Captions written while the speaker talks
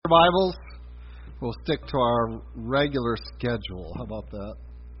Bibles, we'll stick to our regular schedule. How about that?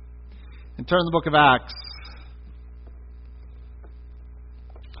 And turn to the book of Acts.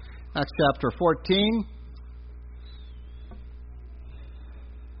 Acts chapter 14.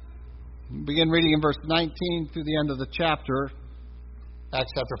 Begin reading in verse 19 through the end of the chapter.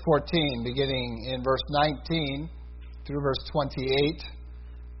 Acts chapter 14, beginning in verse 19 through verse 28.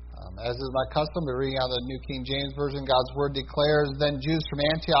 As is my custom, we're reading out of the New King James Version. God's Word declares, Then Jews from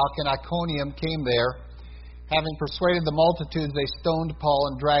Antioch and Iconium came there. Having persuaded the multitudes, they stoned Paul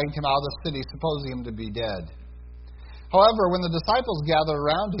and dragged him out of the city, supposing him to be dead. However, when the disciples gathered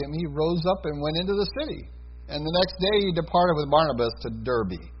around him, he rose up and went into the city. And the next day he departed with Barnabas to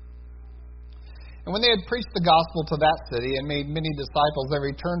Derbe. And when they had preached the gospel to that city and made many disciples, they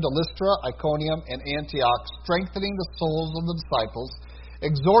returned to Lystra, Iconium, and Antioch, strengthening the souls of the disciples,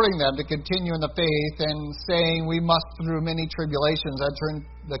 exhorting them to continue in the faith, and saying, We must through many tribulations enter into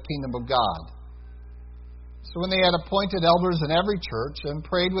the kingdom of God. So when they had appointed elders in every church and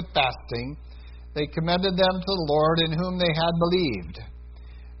prayed with fasting, they commended them to the Lord in whom they had believed.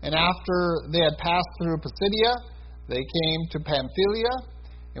 And after they had passed through Pisidia, they came to Pamphylia.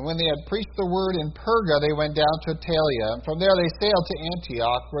 And when they had preached the word in Perga, they went down to Attalia. And from there they sailed to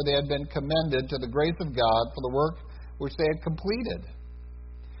Antioch, where they had been commended to the grace of God for the work which they had completed.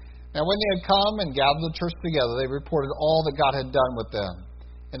 Now when they had come and gathered the church together, they reported all that God had done with them,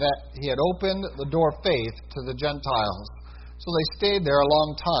 and that He had opened the door of faith to the Gentiles. So they stayed there a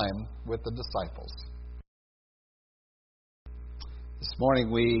long time with the disciples. This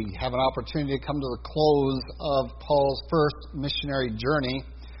morning we have an opportunity to come to the close of Paul's first missionary journey,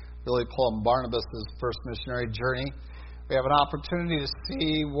 really Paul and Barnabas' first missionary journey. We have an opportunity to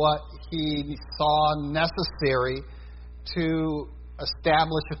see what he saw necessary to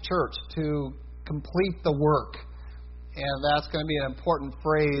establish a church, to complete the work. And that's going to be an important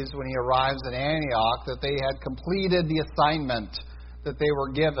phrase when he arrives in Antioch, that they had completed the assignment that they were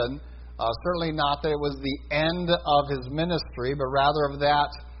given. Certainly not that it was the end of his ministry, but rather of that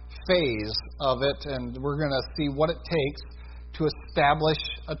phase of it. And we're going to see what it takes to establish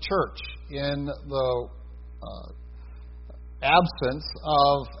a church in the absence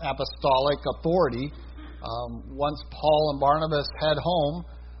of apostolic authority. Once Paul and Barnabas head home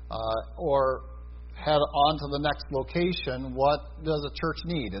or head on to the next location, what does a church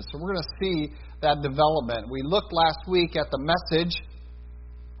need? And so we're going to see that development. We looked last week at the message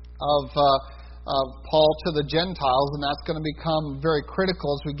of Paul to the Gentiles, and that's going to become very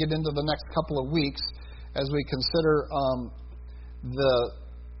critical as we get into the next couple of weeks, as we consider the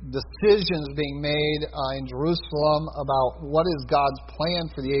decisions being made in Jerusalem about what is God's plan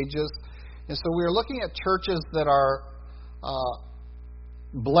for the ages. And so we are looking at churches that are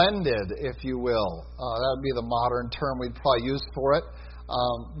blended, if you will. That would be the modern term we'd probably use for it.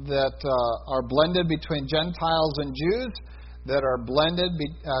 That are blended between Gentiles and Jews, that are blended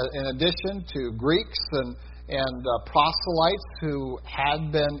in addition to Greeks and proselytes who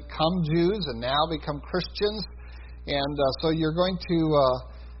had become Jews and now become Christians. And so you're going to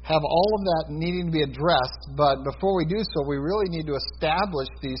have all of that needing to be addressed, but before we do so, we really need to establish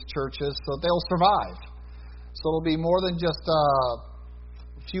these churches so that they'll survive. So it'll be more than just a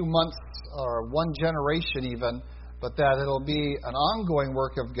few months or one generation even, but that it'll be an ongoing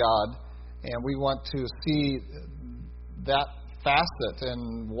work of God, and we want to see that facet.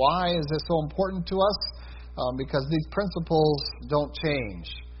 And why is this so important to us? Because these principles don't change.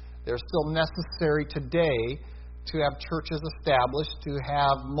 They're still necessary today to have churches established, to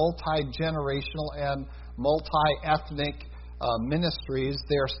have multi-generational and multi-ethnic ministries.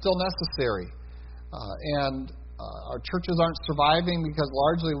 They are still necessary. And our churches aren't surviving because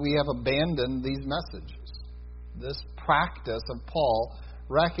largely we have abandoned these messages. This practice of Paul,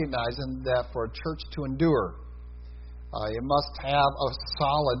 recognizing that for a church to endure, it must have a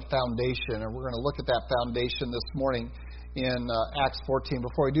solid foundation. And we're going to look at that foundation this morning in Acts 14.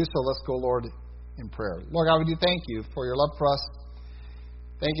 Before we do so, let's go, Lord, in prayer. Lord God, we do thank you for your love for us.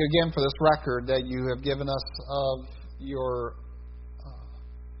 Thank you again for this record that you have given us of your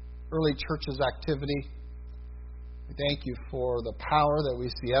early church's activity. We thank you for the power that we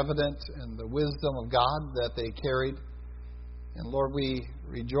see evident and the wisdom of God that they carried. And Lord, we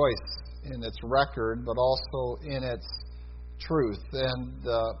rejoice in its record, but also in its truth and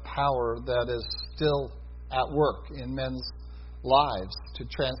the power that is still at work in men's lives to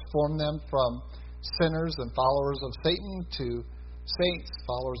transform them from sinners and followers of Satan to saints,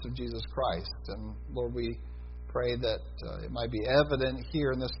 followers of Jesus Christ. And Lord, we pray that it might be evident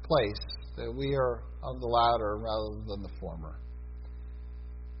here in this place that we are of the latter rather than the former.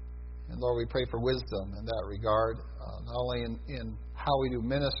 And Lord, we pray for wisdom in that regard, not only in how we do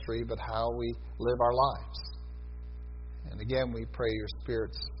ministry, but how we live our lives. And again, we pray your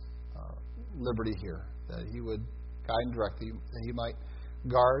Spirit's liberty here, that He would guide and direct you, that He might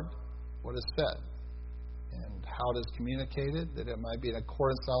guard what is said and how it is communicated, that it might be in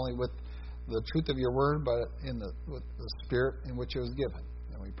accordance not only with the truth of your word, but with the Spirit in which it was given.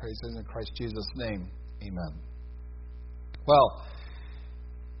 And we praise it in Christ Jesus' name. Amen. Well,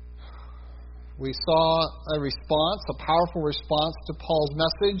 we saw a response, a powerful response to Paul's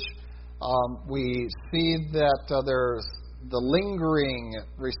message. We see that there's the lingering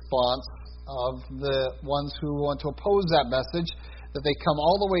response of the ones who want to oppose that message, that they come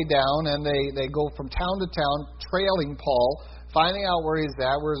all the way down and they go from town to town trailing Paul, finding out where he's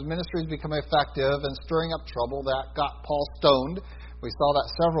at, where his ministry has become effective and stirring up trouble. That got Paul stoned. We saw that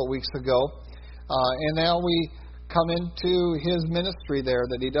several weeks ago. And now we come into his ministry there,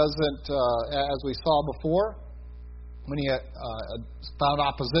 that he doesn't, as we saw before, when he found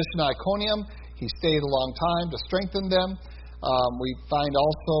opposition at Iconium, he stayed a long time to strengthen them. We find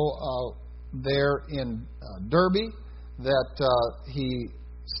also there in Derbe that he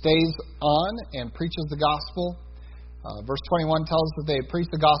stays on and preaches the gospel. Verse 21 tells us that they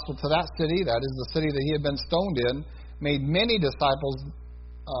preached the gospel to that city, that is the city that he had been stoned in, made many disciples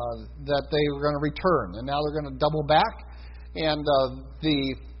that they were going to return. And now they're going to double back. And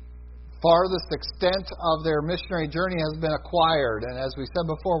the farthest extent of their missionary journey has been acquired. And as we said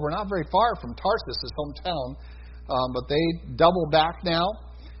before, we're not very far from Tarsus, his hometown. But they double back now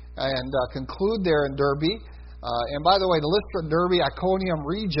and conclude there in Derbe. And by the way, the Lystra, Derbe, Iconium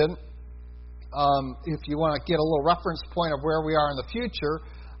region, if you want to get a little reference point of where we are in the future,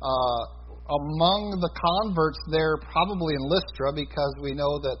 among the converts there, probably in Lystra, because we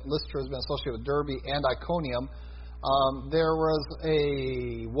know that Lystra has been associated with Derbe and Iconium, there was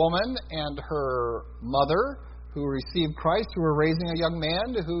a woman and her mother who received Christ, who were raising a young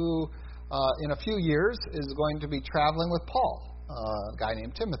man who, in a few years, is going to be traveling with Paul, a guy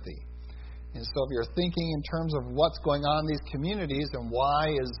named Timothy. And so if you're thinking in terms of what's going on in these communities and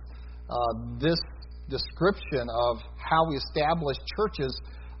why is this description of how we establish churches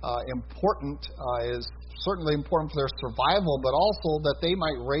important, is certainly important for their survival, but also that they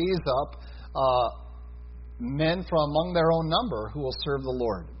might raise up men from among their own number who will serve the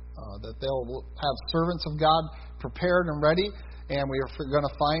Lord, that they'll have servants of God prepared and ready, and we are going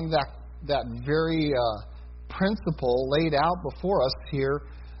to find that very principle laid out before us here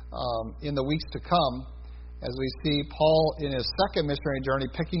in the weeks to come, as we see Paul in his second missionary journey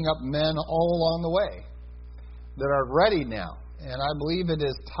picking up men all along the way that are ready now. And I believe it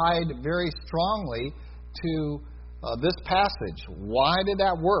is tied very strongly to this passage. Why did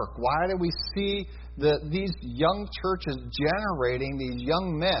that work? Why do we see these young churches generating these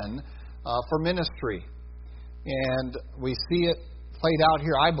young men for ministry? And we see it played out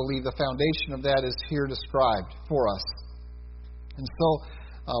here. I believe the foundation of that is here described for us. And so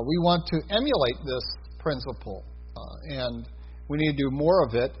we want to emulate this principle, and we need to do more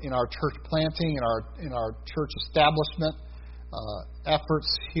of it in our church planting, in our church establishment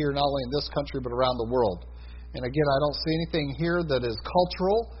efforts here, not only in this country but around the world. And again, I don't see anything here that is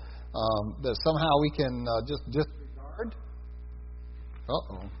cultural, that somehow we can just disregard.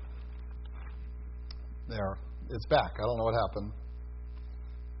 There, it's back. I don't know what happened.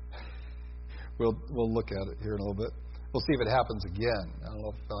 We'll look at it here in a little bit. We'll see if it happens again. I don't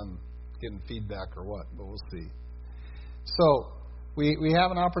know if I'm getting feedback or what, but we'll see. So we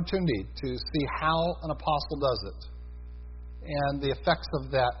have an opportunity to see how an apostle does it and the effects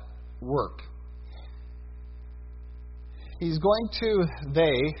of that work.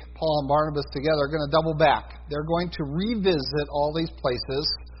 Paul and Barnabas together, are going to double back. They're going to revisit all these places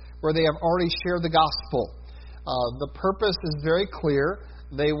where they have already shared the gospel. The purpose is very clear.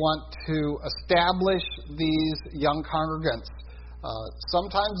 They want to establish these young congregants.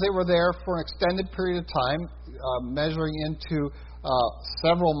 Sometimes they were there for an extended period of time, measuring into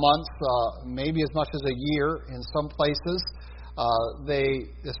several months, maybe as much as a year in some places.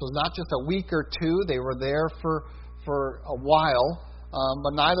 This was not just a week or two. They were there for a while,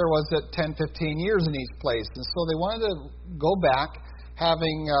 but neither was it 10, 15 years in each place. And so they wanted to go back,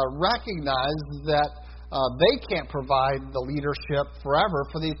 having recognized that they can't provide the leadership forever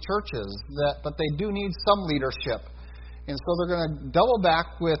for these churches, but they do need some leadership. And so they're going to double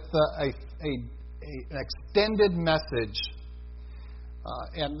back with an extended message.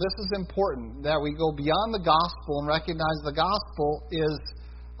 And this is important, that we go beyond the gospel and recognize the gospel is,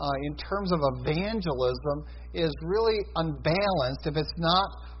 in terms of evangelism, is really unbalanced if it's not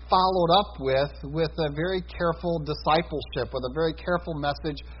followed up with a very careful discipleship, with a very careful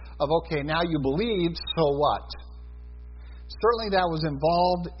message of, okay, now you believe, so what? Certainly that was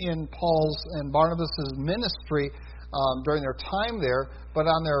involved in Paul's and Barnabas' ministry during their time there, but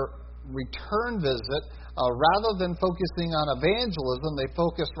on their return visit, rather than focusing on evangelism, they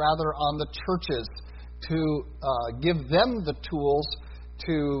focused rather on the churches to give them the tools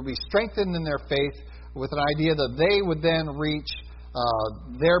to be strengthened in their faith with an idea that they would then reach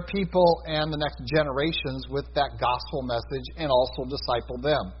their people and the next generations with that gospel message and also disciple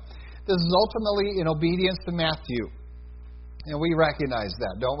them. This is ultimately in obedience to Matthew. And we recognize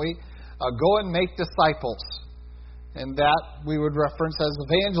that, don't we? Go and make disciples. And that we would reference as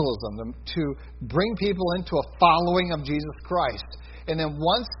evangelism, to bring people into a following of Jesus Christ. And then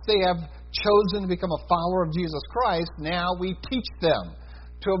once they have chosen to become a follower of Jesus Christ, now we teach them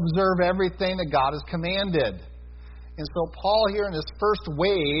to observe everything that God has commanded. And so Paul here in his first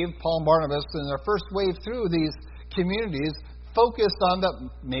wave, Paul and Barnabas, in their first wave through these communities, focused on the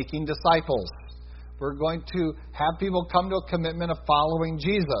making disciples. We're going to have people come to a commitment of following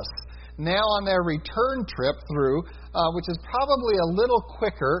Jesus. Now on their return trip through, which is probably a little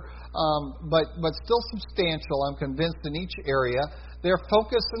quicker, but still substantial, I'm convinced, in each area, their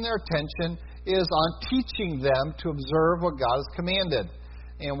focus and their attention is on teaching them to observe what God has commanded.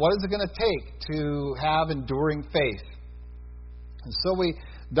 And what is it going to take to have enduring faith? And so we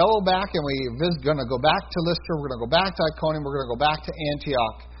double back and we're going to go back to Lystra, we're going to go back to Iconium, we're going to go back to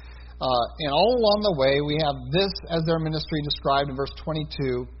Antioch. And all along the way, we have this as their ministry described in verse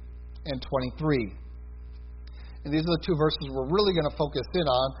 22 and 23. And these are the two verses we're really going to focus in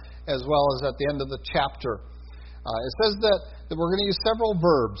on, as well as at the end of the chapter. It says that we're going to use several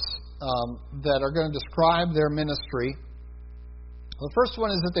verbs that are going to describe their ministry. The first one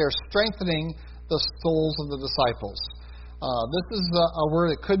is that they are strengthening the souls of the disciples. This is a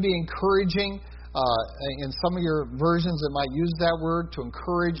word that could be encouraging. In some of your versions, it might use that word to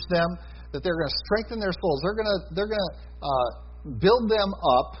encourage them, that they're going to strengthen their souls. They're going to build them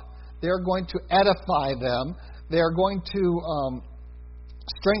up. They're going to edify them. They're going to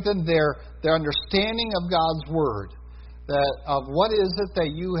strengthen their understanding of God's Word, of what is it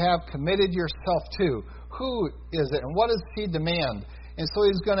that you have committed yourself to. Who is it and what does He demand? And so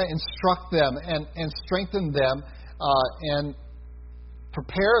He's going to instruct them and strengthen them and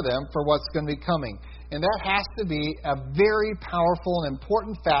prepare them for what's going to be coming. And that has to be a very powerful and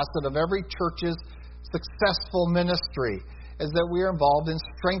important facet of every church's successful ministry, is that we are involved in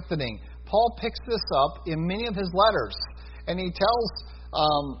strengthening. Paul picks this up in many of his letters, and he tells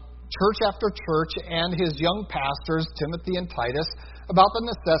church after church and his young pastors, Timothy and Titus, about the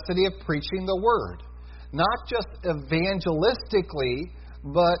necessity of preaching the Word. Not just evangelistically,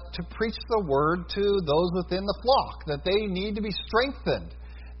 but to preach the Word to those within the flock, that they need to be strengthened.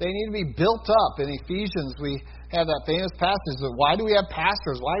 They need to be built up. In Ephesians, we have that famous passage of why do we have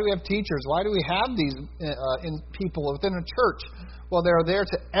pastors? Why do we have teachers? Why do we have these people within a church? Well, they're there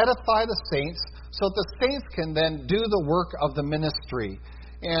to edify the saints so that the saints can then do the work of the ministry.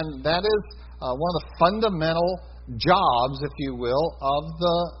 And that is one of the fundamental jobs, if you will, of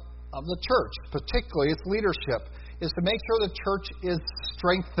the church, particularly its leadership, is to make sure the church is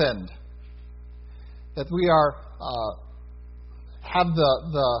strengthened. That we are have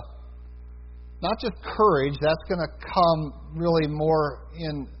the not just courage, that's going to come really more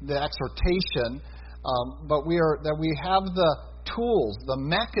in the exhortation, but we have the tools, the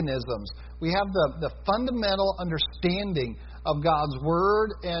mechanisms, we have the fundamental understanding of God's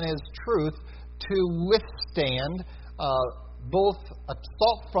Word and His truth to withstand both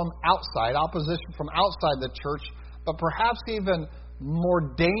assault from outside, opposition from outside the church, but perhaps even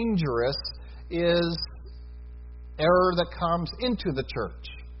more dangerous is error that comes into the church.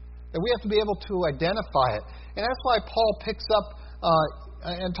 And we have to be able to identify it. And that's why Paul picks up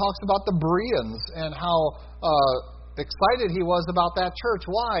and talks about the Bereans and how excited he was about that church.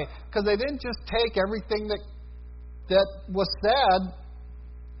 Why? Because they didn't just take everything that was said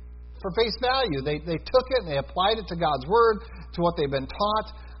for face value. They took it and they applied it to God's Word, to what they've been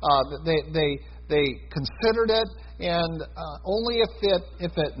taught. They considered it, and only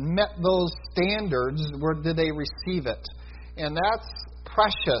if it met those standards did they receive it. And that's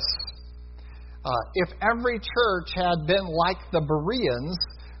precious. If every church had been like the Bereans,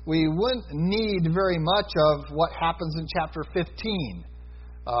 we wouldn't need very much of what happens in chapter 15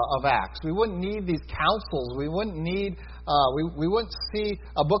 of Acts. We wouldn't need these councils. We wouldn't need. We wouldn't see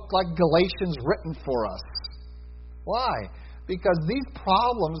a book like Galatians written for us. Why? Because these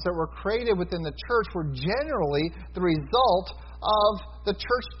problems that were created within the church were generally the result of the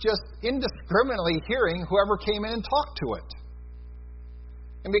church just indiscriminately hearing whoever came in and talked to it.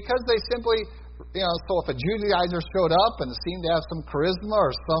 And because they simply So if a Judaizer showed up and seemed to have some charisma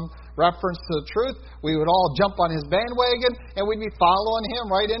or some reference to the truth, we would all jump on his bandwagon and we'd be following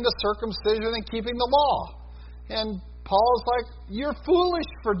him right into circumcision and keeping the law. And Paul's like, you're foolish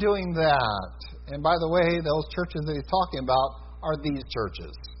for doing that. And by the way, those churches that he's talking about are these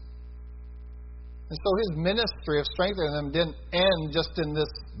churches. And so his ministry of strengthening them didn't end just in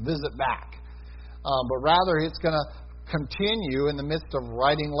this visit back. But rather, it's going to continue in the midst of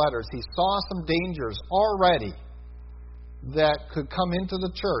writing letters. He saw some dangers already that could come into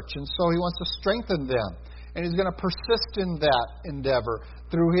the church. And so he wants to strengthen them. And he's going to persist in that endeavor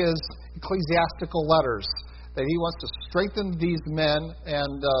through his ecclesiastical letters. That he wants to strengthen these men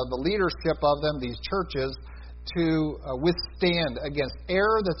and the leadership of them, these churches, to withstand against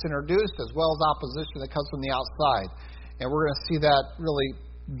error that's introduced as well as opposition that comes from the outside. And we're going to see that really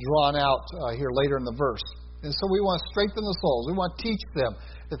drawn out here later in the verse. And so we want to strengthen the souls. We want to teach them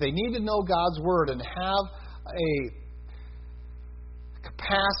that they need to know God's Word and have a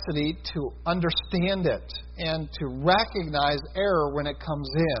capacity to understand it and to recognize error when it comes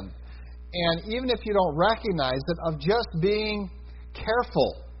in. And even if you don't recognize it, of just being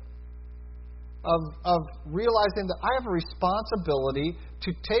careful, of realizing that I have a responsibility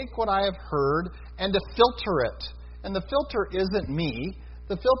to take what I have heard and to filter it. And the filter isn't me.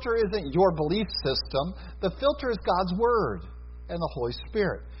 The filter isn't your belief system. The filter is God's Word and the Holy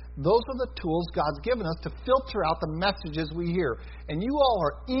Spirit. Those are the tools God's given us to filter out the messages we hear. And you all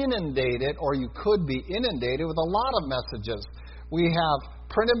are inundated, or you could be inundated, with a lot of messages. We have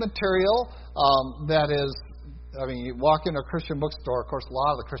printed material that is, you walk into a Christian bookstore. Of course, a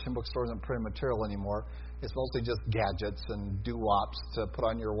lot of the Christian bookstores aren't printed material anymore. It's mostly just gadgets and doo-wops to put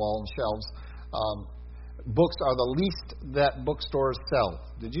on your wall and shelves. Books are the least that bookstores sell.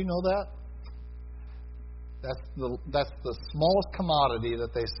 Did you know that? That's the smallest commodity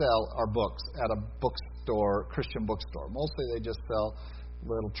that they sell are books at a bookstore, Christian bookstore. Mostly they just sell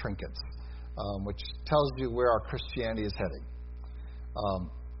little trinkets, which tells you where our Christianity is heading,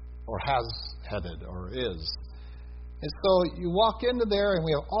 or has headed, or is. And so you walk into there and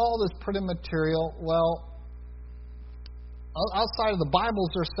we have all this printed material. Well, outside of the Bibles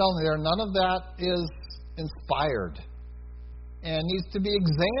they're selling there, none of that is inspired and needs to be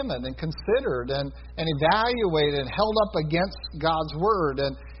examined and considered and evaluated and held up against God's Word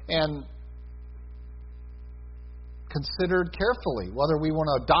and considered carefully whether we want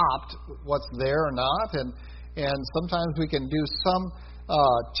to adopt what's there or not. And sometimes we can do some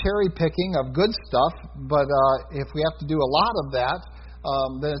cherry picking of good stuff, but if we have to do a lot of that,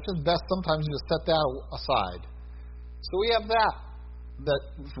 then it's just best sometimes to set that aside. So we have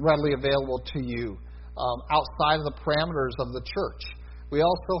that's readily available to you outside of the parameters of the church. We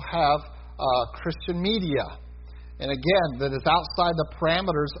also have Christian media, and again, that is outside the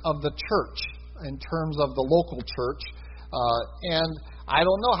parameters of the church in terms of the local church. And I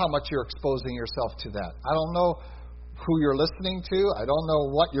don't know how much you're exposing yourself to that. I don't know who you're listening to. I don't know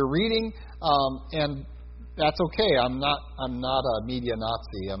what you're reading, and that's okay. I'm not a media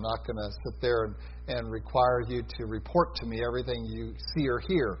Nazi. I'm not going to sit there and require you to report to me everything you see or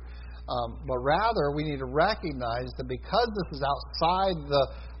hear. But rather, we need to recognize that because this is outside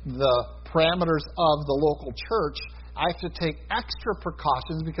the parameters of the local church, I have to take extra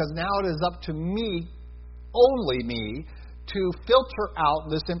precautions because now it is up to me, only me, to filter out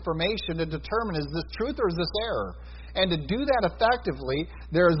this information to determine is this truth or is this error. And to do that effectively,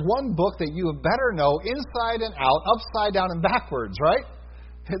 there is one book that you had better know inside and out, upside down and backwards, right?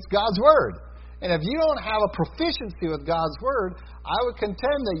 It's God's Word. And if you don't have a proficiency with God's Word, I would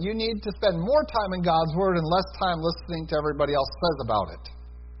contend that you need to spend more time in God's Word and less time listening to everybody else says about it.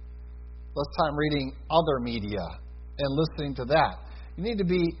 Less time reading other media and listening to that. You need to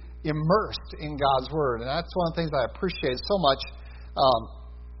be immersed in God's Word. And that's one of the things I appreciate so much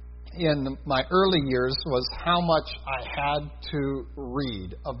in my early years was how much I had to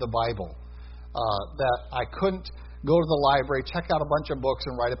read of the Bible. That I couldn't go to the library, check out a bunch of books,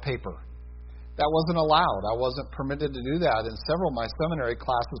 and write a paper. That wasn't allowed. I wasn't permitted to do that in several of my seminary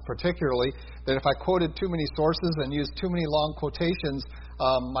classes, particularly, that if I quoted too many sources and used too many long quotations,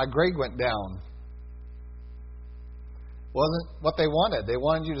 my grade went down. Wasn't what they wanted. They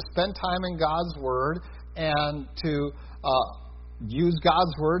wanted you to spend time in God's Word and to use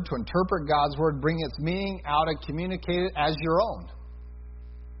God's Word, to interpret God's Word, bring its meaning out and communicate it as your own.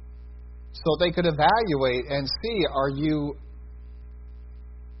 So they could evaluate and see, are you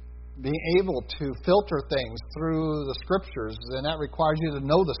being able to filter things through the Scriptures, and that requires you to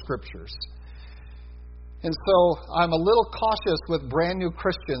know the Scriptures. And so I'm a little cautious with brand new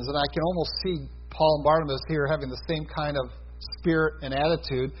Christians, and I can almost see Paul and Barnabas here having the same kind of spirit and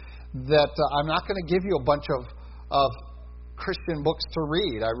attitude, that I'm not going to give you a bunch of Christian books to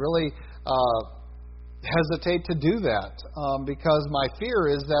read. I really hesitate to do that because my fear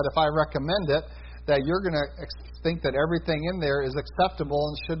is that if I recommend it, that you're going to think that everything in there is acceptable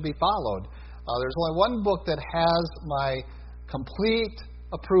and should be followed. There's only one book that has my complete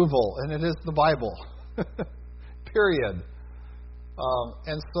approval, and it is the Bible. Period.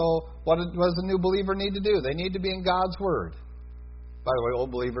 And so what does a new believer need to do? They need to be in God's Word. By the way,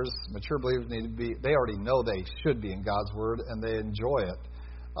 old believers, mature believers need to be, they already know they should be in God's Word and they enjoy it.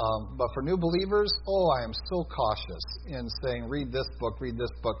 But for new believers, I am so cautious in saying, read this book, read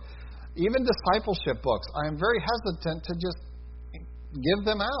this book. Even discipleship books, I am very hesitant to just give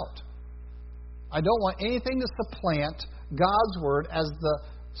them out. I don't want anything to supplant God's Word as the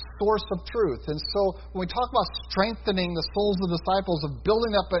source of truth. And so when we talk about strengthening the souls of disciples, of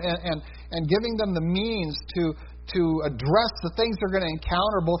building up and giving them the means to address the things they're going to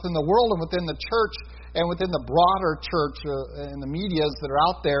encounter both in the world and within the church and within the broader church and the medias that are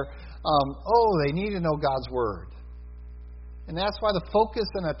out there, they need to know God's Word. And that's why the focus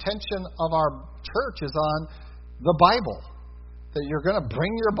and attention of our church is on the Bible. That you're going to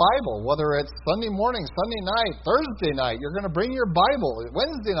bring your Bible, whether it's Sunday morning, Sunday night, Thursday night, you're going to bring your Bible.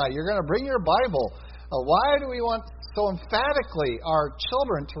 Wednesday night, you're going to bring your Bible. Why do we want so emphatically our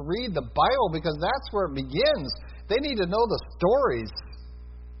children to read the Bible? Because that's where it begins. They need to know the stories.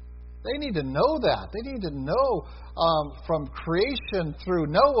 They need to know that. They need to know from creation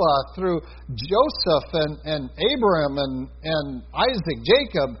through Noah, through Joseph and Abraham and Isaac,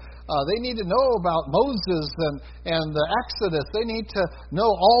 Jacob. They need to know about Moses and the Exodus. They need to know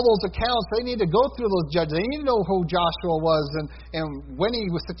all those accounts. They need to go through those judges. They need to know who Joshua was and when he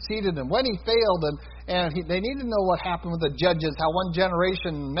was succeeded and when he failed. They need to know what happened with the judges, how one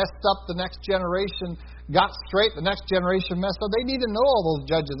generation messed up, the next generation got straight, the next generation messed up. They need to know all those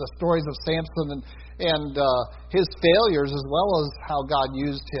judges, the stories of Samson and his failures, as well as how God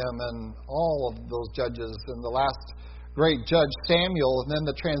used him and all of those judges and the last great judge Samuel, and then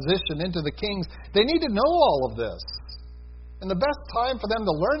the transition into the kings. They need to know all of this. And the best time for them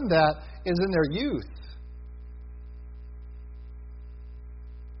to learn that is in their youth.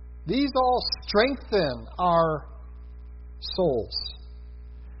 These all strengthen our souls.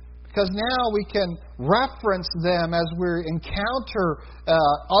 Because now we can reference them as we encounter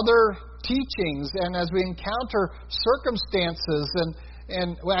other teachings and as we encounter circumstances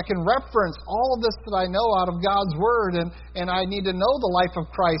and I can reference all of this that I know out of God's Word, and I need to know the life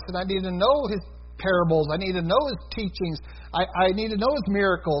of Christ, and I need to know His parables, I need to know His teachings, I need to know His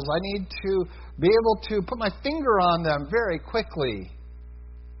miracles, I need to be able to put my finger on them very quickly.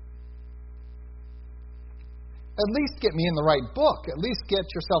 At least get me in the right book. At least get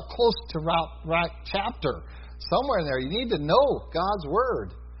yourself close to right chapter. Somewhere in there, you need to know God's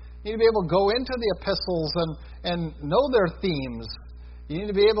Word. You need to be able to go into the epistles and know their themes. You need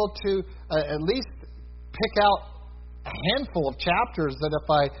to be able to at least pick out a handful of chapters that if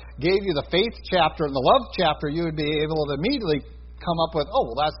I gave you the faith chapter and the love chapter, you would be able to immediately come up with,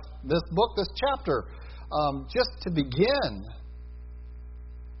 that's this book, this chapter, just to begin.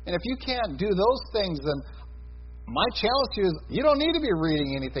 And if you can't do those things, then my challenge to you is you don't need to be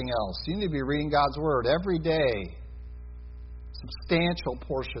reading anything else. You need to be reading God's Word every day, substantial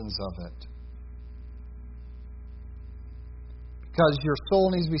portions of it. Because your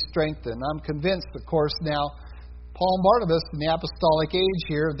soul needs to be strengthened. I'm convinced, of course, now, Paul and Barnabas in the apostolic age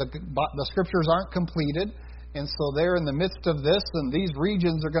here, the Scriptures aren't completed, and so they're in the midst of this, and these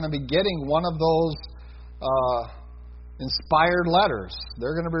regions are going to be getting one of those inspired letters.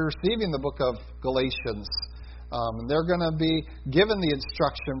 They're going to be receiving the book of Galatians, and they're going to be given the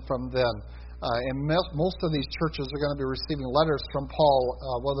instruction from them. And most of these churches are going to be receiving letters from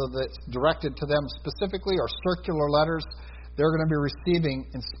Paul, whether it's directed to them specifically or circular letters. They're going to be receiving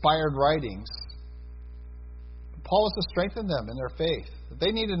inspired writings. Paul is to strengthen them in their faith.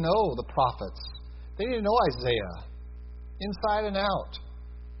 They need to know the prophets. They need to know Isaiah, inside and out.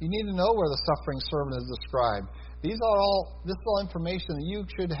 You need to know where the suffering servant is described. This is all information that you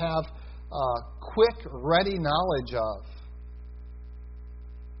should have quick, ready knowledge of,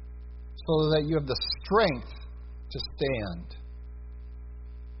 so that you have the strength to stand.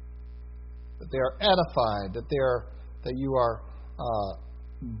 That they are edified, that you are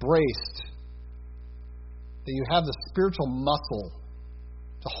braced, that you have the spiritual muscle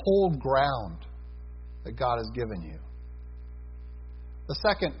to hold ground that God has given you. The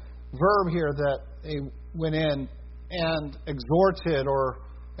second verb here that they went in and exhorted or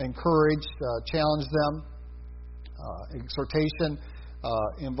encouraged, challenged them. Exhortation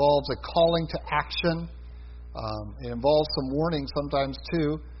involves a calling to action. It involves some warning sometimes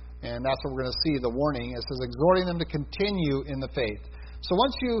too. And that's what we're going to see, the warning. It says, exhorting them to continue in the faith. So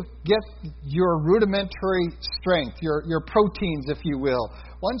once you get your rudimentary strength, your proteins, if you will,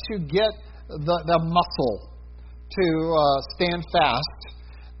 once you get the muscle to stand fast,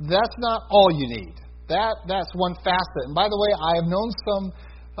 that's not all you need. That's one facet. And by the way, I have known some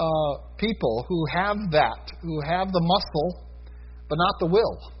people who have that, who have the muscle, but not the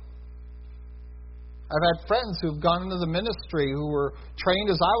will. I've had friends who've gone into the ministry who were trained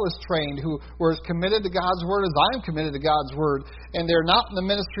as I was trained, who were as committed to God's Word as I am committed to God's Word, and they're not in the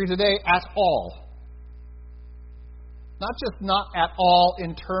ministry today at all. Not just not at all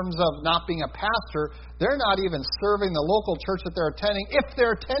in terms of not being a pastor, they're not even serving the local church that they're attending, if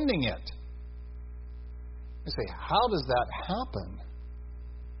they're attending it. You say, how does that happen?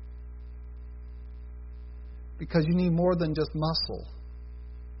 Because you need more than just muscle.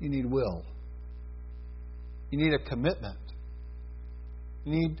 You need will. You need a commitment.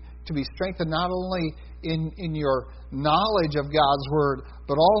 You need to be strengthened not only in your knowledge of God's Word,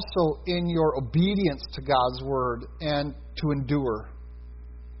 but also in your obedience to God's Word and to endure.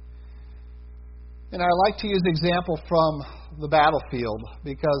 And I like to use the example from the battlefield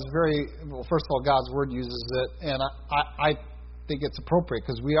because first of all, God's Word uses it, and I think it's appropriate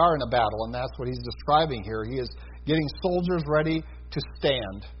because we are in a battle, and that's what he's describing here. He is getting soldiers ready to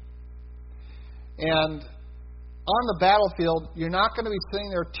stand. And on the battlefield, you're not going to be sitting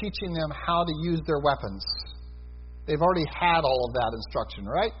there teaching them how to use their weapons. They've already had all of that instruction,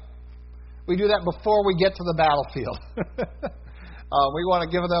 right? We do that before we get to the battlefield. We want to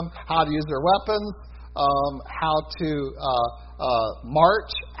give them how to use their weapons, how to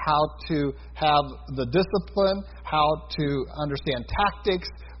march, how to have the discipline, how to understand tactics.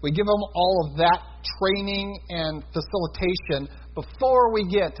 We give them all of that training and facilitation before we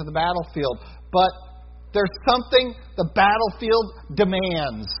get to the battlefield. But there's something the battlefield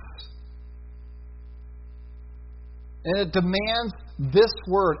demands. And it demands this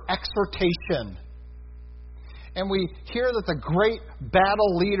word, exhortation. And we hear that the great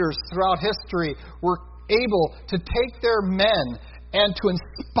battle leaders throughout history were able to take their men and to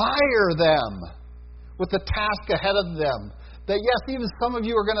inspire them with the task ahead of them. That yes, even some of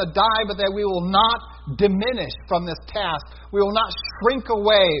you are going to die, but that we will not diminish from this task. We will not shrink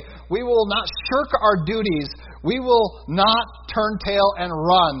away. We will not shirk our duties. We will not turn tail and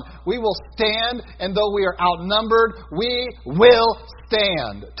run. We will stand, and though we are outnumbered, we will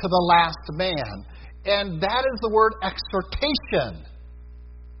stand to the last man. And that is the word exhortation.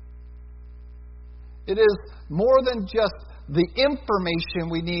 It is more than just the information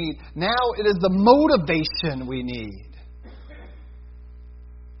we need. Now it is the motivation we need.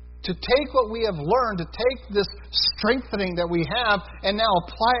 To take what we have learned, to take this strengthening that we have, and now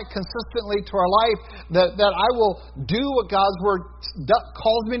apply it consistently to our life, that I will do what God's Word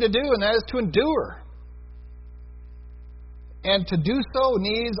calls me to do, and that is to endure. And to do so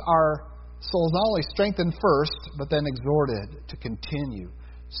needs our souls not only strengthened first, but then exhorted to continue.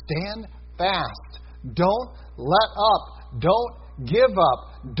 Stand fast. Don't let up. Don't give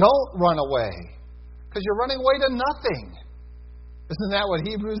up. Don't run away. Because you're running away to nothing. Isn't that what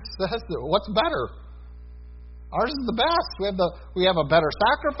Hebrews says? What's better? Ours is the best. We have a better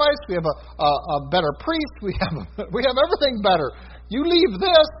sacrifice. We have a better priest. We have everything better. You leave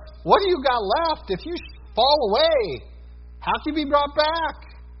this, what do you got left? If you fall away, how can you be brought back?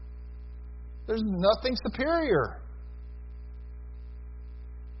 There's nothing superior.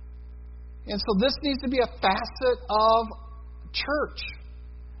 And so this needs to be a facet of church.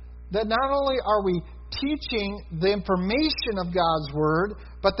 That not only are we teaching the information of God's Word,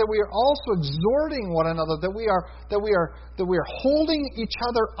 but that we are also exhorting one another, that we are holding each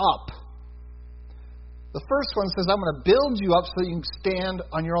other up. The first one says, I'm going to build you up so that you can stand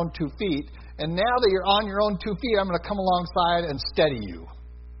on your own 2 feet. And now that you're on your own 2 feet, I'm going to come alongside and steady you.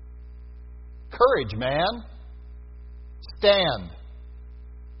 Courage, man. Stand.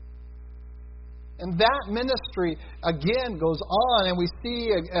 And that ministry, again, goes on, and we see,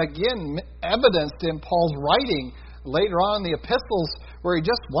 again, evidenced in Paul's writing later on in the epistles, where he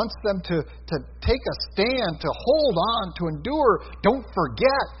just wants them to take a stand, to hold on, to endure. Don't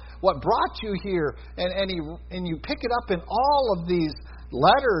forget what brought you here. And you pick it up in all of these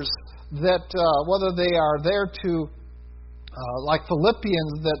letters that, whether they are there to, like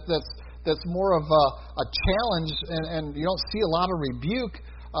Philippians, that's more of a challenge, and you don't see a lot of rebuke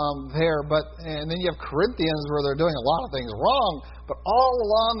there, and then you have Corinthians where they're doing a lot of things wrong, but all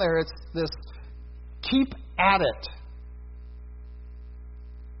along there it's this keep at it.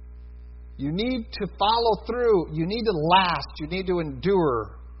 You need to follow through. You need to last. You need to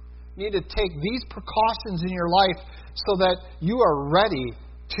endure. You need to take these precautions in your life so that you are ready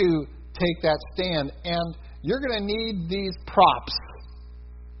to take that stand. And you're going to need these props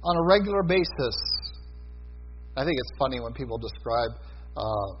on a regular basis. I think it's funny when people describe,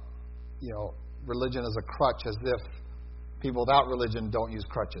 religion as a crutch, as if people without religion don't use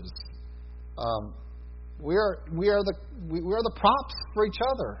crutches. We are the props for each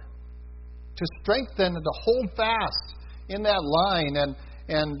other to strengthen and to hold fast in that line. And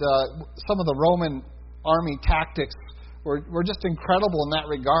some of the Roman army tactics were just incredible in that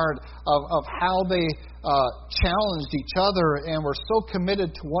regard of how they challenged each other and were so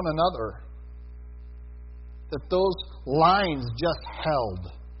committed to one another that those lines just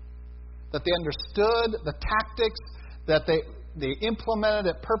held. That they understood the tactics, that they implemented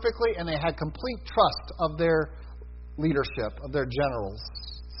it perfectly, and they had complete trust of their leadership, of their generals,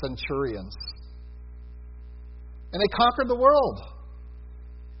 centurions. And they conquered the world.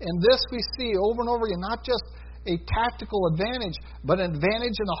 And this we see over and over again, not just a tactical advantage, but an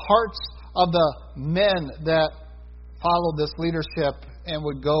advantage in the hearts of the men that followed this leadership and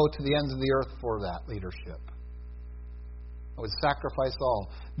would go to the ends of the earth for that leadership. I would sacrifice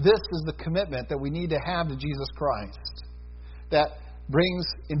all. This is the commitment that we need to have to Jesus Christ. That brings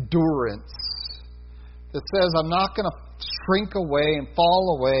endurance. That says, I'm not going to shrink away and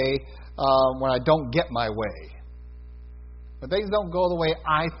fall away when I don't get my way. When things don't go the way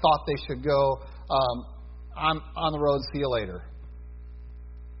I thought they should go, I'm on the road. See you later.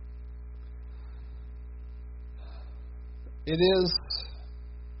 It is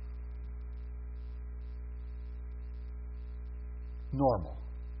normal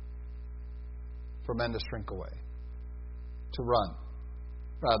for men to shrink away, to run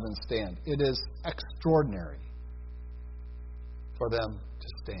rather than stand. It is extraordinary for them to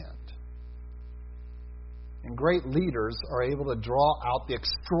stand. And great leaders are able to draw out the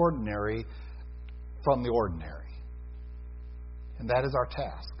extraordinary from the ordinary. And that is our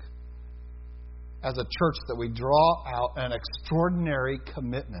task. As a church, that we draw out an extraordinary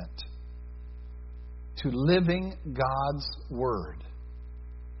commitment to living God's Word,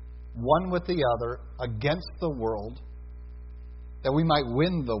 one with the other, against the world, that we might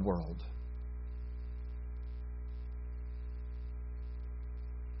win the world.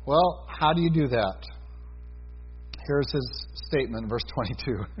 Well, how do you do that? Here's his statement, verse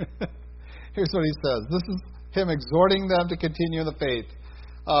 22. Here's what he says. This is him exhorting them to continue in the faith.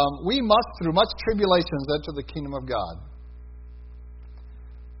 We must, through much tribulations, enter the kingdom of God.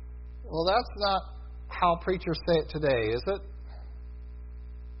 Well, that's not how preachers say it today, is it?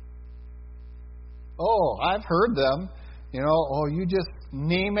 Oh, I've heard them. You just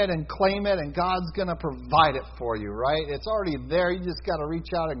name it and claim it, and God's going to provide it for you, right? It's already there. You just got to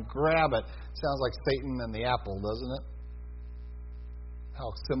reach out and grab it. Sounds like Satan and the apple, doesn't it?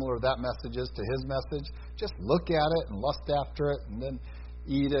 How similar that message is to his message. Just look at it and lust after it and then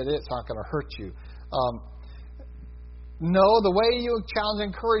eat it. It's not going to hurt you. No, the way you challenge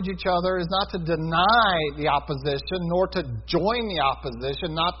and encourage each other is not to deny the opposition, nor to join the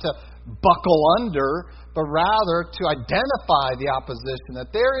opposition, not to buckle under, but rather to identify the opposition,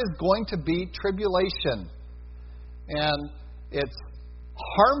 that there is going to be tribulation. And it's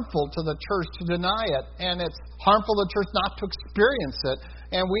harmful to the church to deny it, and it's harmful to the church not to experience it.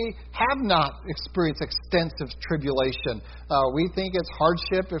 And we have not experienced extensive tribulation. We think it's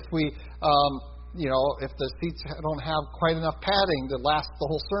hardship if we, if the seats don't have quite enough padding to last the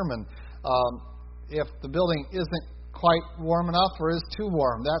whole sermon. If the building isn't quite warm enough or is too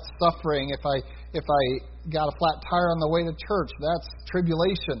warm, that's suffering. If I got a flat tire on the way to church, that's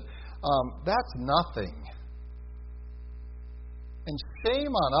tribulation. That's nothing. And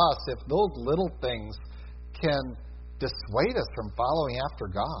shame on us if those little things can dissuade us from following after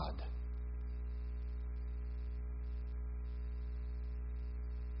God.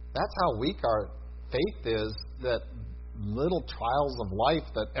 That's how weak our faith is, that little trials of life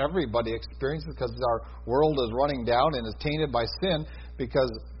that everybody experiences because our world is running down and is tainted by sin,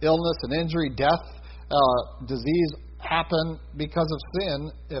 because illness and injury, death, disease happen because of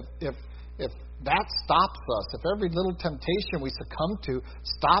sin. If that stops us, if every little temptation we succumb to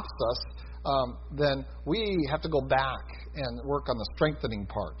stops us, then we have to go back and work on the strengthening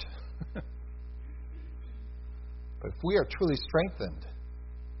part. But if we are truly strengthened,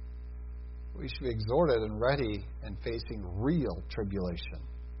 we should be exhorted and ready and facing real tribulation,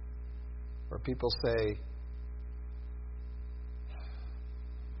 where people say,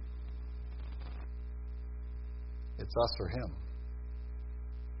 it's us or him.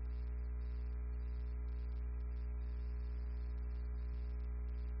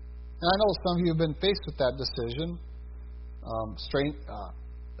 And I know some of you have been faced with that decision.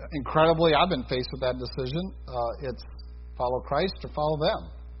 Incredibly, I've been faced with that decision. It's follow Christ or follow them.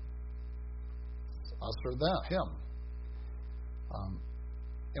 us or them, him.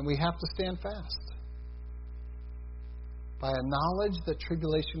 And we have to stand fast by a knowledge that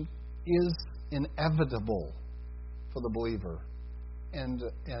tribulation is inevitable for the believer. And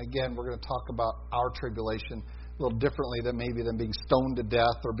again, we're going to talk about our tribulation a little differently than maybe than being stoned to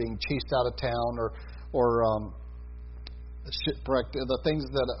death or being chased out of town or shipwrecked. The things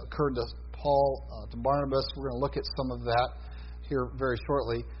that occurred to Paul, to Barnabas, we're going to look at some of that here very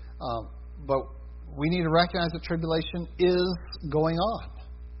shortly. But we need to recognize that tribulation is going on.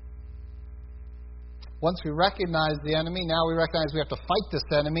 Once we recognize the enemy, now we recognize we have to fight this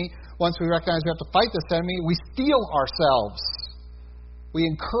enemy. Once we recognize we have to fight this enemy, we steel ourselves. We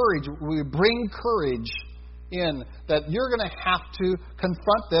bring courage in that you're going to have to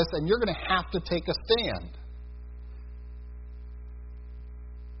confront this and you're going to have to take a stand.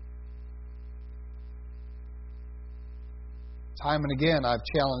 Time and again, I've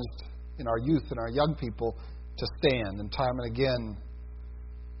challenged in our youth and our young people to stand, and time and again,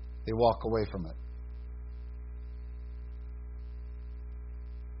 they walk away from it.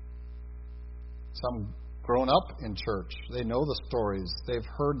 Some grown up in church, they know the stories, they've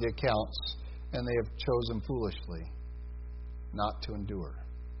heard the accounts, and they have chosen foolishly not to endure.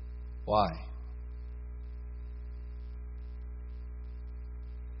 Why?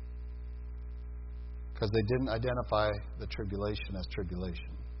 Because they didn't identify the tribulation as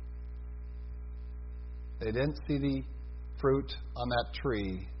tribulation. They didn't see the fruit on that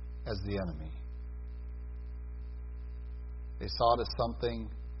tree as the enemy. They saw it as something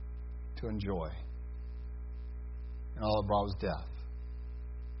to enjoy. And all it brought was death.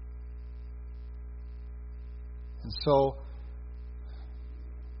 And so,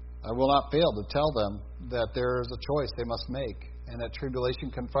 I will not fail to tell them that there is a choice they must make, and that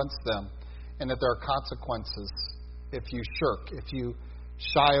tribulation confronts them, and that there are consequences if you shirk, if you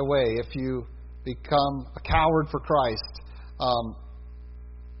shy away, if you become a coward for Christ.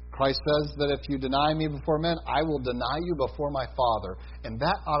 Christ says that if you deny me before men, I will deny you before my Father. And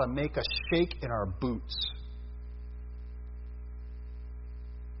that ought to make us shake in our boots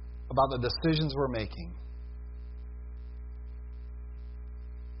about the decisions we're making.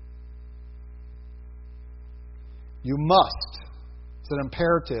 You must, it's an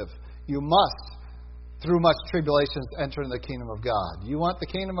imperative, you must, through much tribulations, enter into the kingdom of God. You want the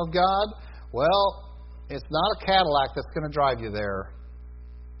kingdom of God? Well, it's not a Cadillac that's going to drive you there.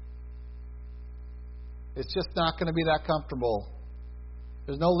 It's just not going to be that comfortable.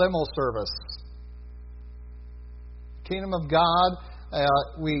 There's no limo service. The kingdom of God,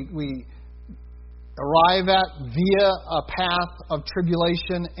 we arrive at via a path of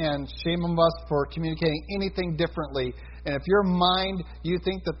tribulation, and shame on us for communicating anything differently. And if your mind, you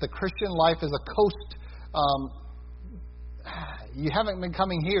think that the Christian life is a coast, you haven't been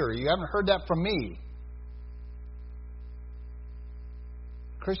coming here. You haven't heard that from me.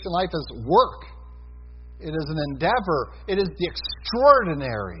 Christian life is work. It is an endeavor. It is the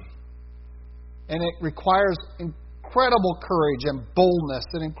extraordinary. And it requires incredible courage and boldness.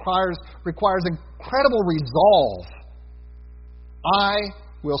 It requires incredible resolve. I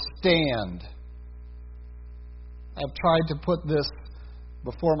will stand. I've tried to put this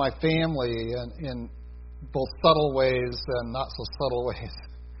before my family in both subtle ways and not so subtle ways.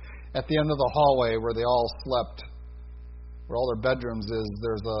 At the end of the hallway where they all slept, where all their bedrooms is,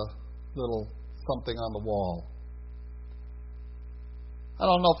 there's a little something on the wall. I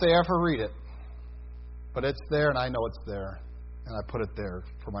don't know if they ever read it, but it's there and I know it's there. And I put it there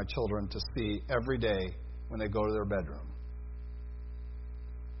for my children to see every day when they go to their bedroom.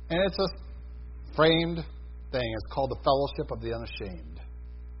 And it's a framed thing. It's called the Fellowship of the Unashamed.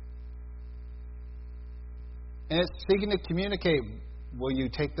 And it's seeking to communicate, will you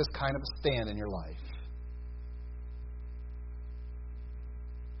take this kind of a stand in your life?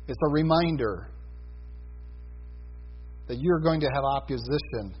 It's a reminder that you're going to have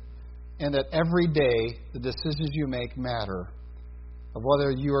opposition, and that every day the decisions you make matter, of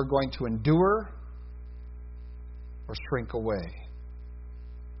whether you are going to endure or shrink away.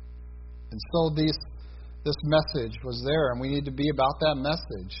 And so this message was there, and we need to be about that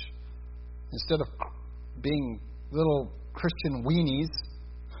message. Instead of being little Christian weenies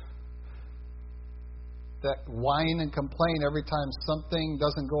that whine and complain every time something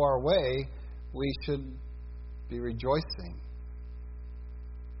doesn't go our way, we should be rejoicing.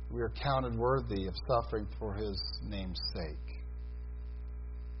 We are counted worthy of suffering for His name's sake.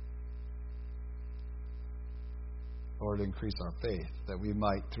 Lord, increase our faith that we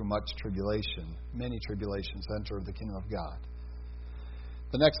might, through much tribulation, many tribulations, enter the kingdom of God.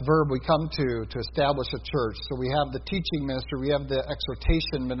 The next verb we come to establish a church. So we have the teaching ministry, we have the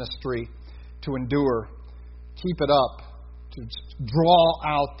exhortation ministry, to endure. Keep it up, to draw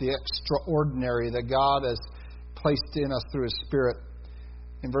out the extraordinary that God has placed in us through His Spirit.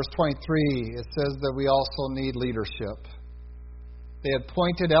 In verse 23, it says that we also need leadership. They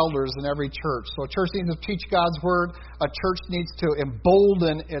appointed elders in every church. So a church needs to teach God's Word. A church needs to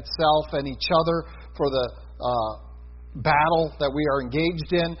embolden itself and each other for the battle that we are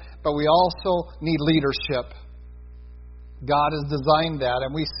engaged in. But we also need leadership. God has designed that.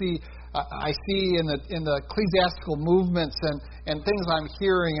 And I see in the ecclesiastical movements and things I'm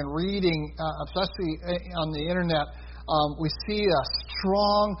hearing and reading, especially on the internet, we see a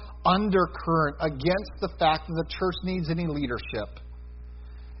strong undercurrent against the fact that the church needs any leadership.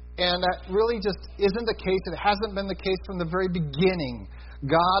 And that really just isn't the case. It hasn't been the case from the very beginning.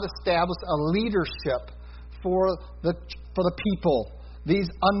 God established a leadership for the people, these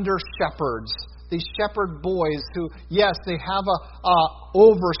under shepherds, these shepherd boys who, yes, they have a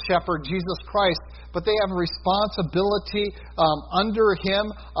over shepherd, Jesus Christ, but they have a responsibility under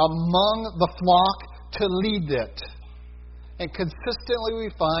Him among the flock to lead it. And consistently we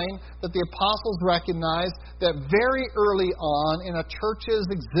find that the apostles recognized that very early on in a church's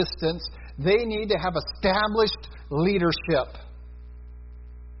existence, they need to have established leadership.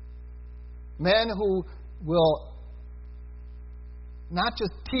 Men who will not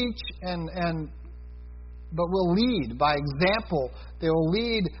just teach but will lead by example. They will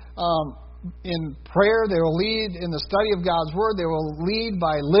lead in prayer. They will lead in the study of God's Word. They will lead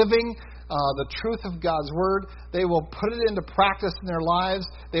by living the truth of God's Word. They will put it into practice in their lives.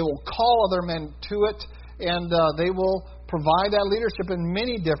 They will call other men to it. And they will provide that leadership in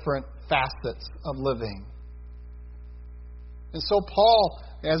many different facets of living. And so Paul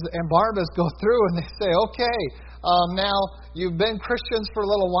and Barnabas go through and they say, okay, now you've been Christians for a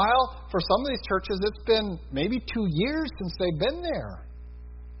little while. For some of these churches, it's been maybe 2 years since they've been there.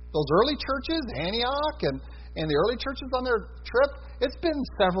 Those early churches, Antioch and the early churches on their trip, it's been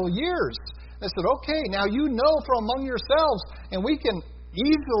several years. They said, okay, now you know from among yourselves, and we can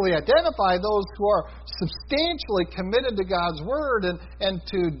easily identify those who are substantially committed to God's Word and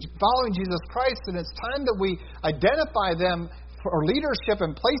to following Jesus Christ, and it's time that we identify them for leadership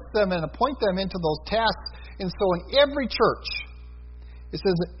and place them and appoint them into those tasks. And so in every church, it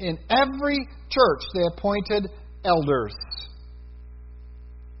says in every church they appointed elders.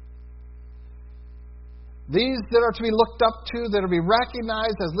 These that are to be looked up to, that are to be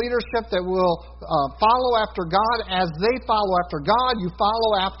recognized as leadership, that will follow after God. As they follow after God, you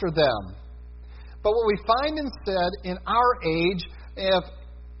follow after them. But what we find instead in our age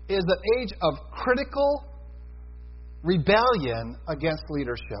is an age of critical rebellion against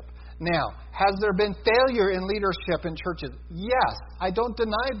leadership. Now, has there been failure in leadership in churches? Yes, I don't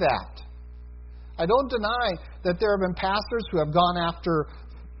deny that. I don't deny that there have been pastors who have gone after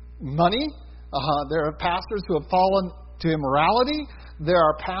money. There are pastors who have fallen to immorality. There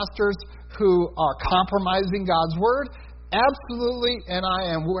are pastors who are compromising God's Word. Absolutely, and I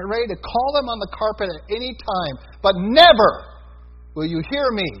am ready to call them on the carpet at any time. But never will you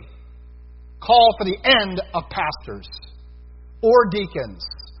hear me call for the end of pastors or deacons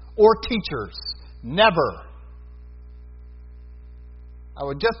or teachers. Never. I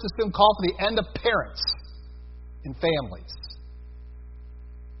would just as soon call for the end of parents and families.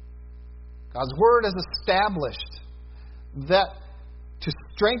 God's Word has established that to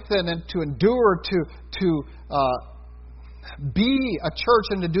strengthen and to endure, to be a church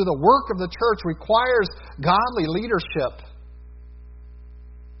and to do the work of the church requires godly leadership.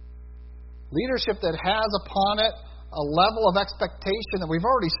 Leadership that has upon it a level of expectation that we've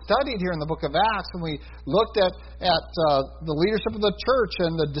already studied here in the book of Acts when we looked at the leadership of the church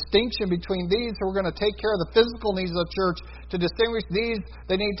and the distinction between these who are going to take care of the physical needs of the church. To distinguish these,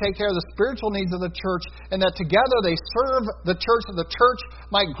 they need to take care of the spiritual needs of the church, and that together they serve the church, that the church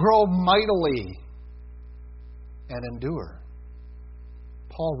might grow mightily and endure.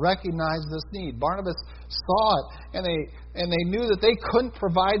 Paul recognized this need. Barnabas saw it, and they knew that they couldn't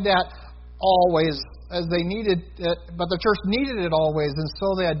provide that always as they needed it, but the church needed it always, and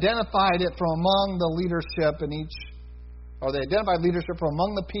so they identified it from among the leadership in each, or they identified leadership from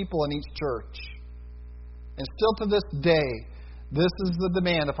among the people in each church. And still to this day, this is the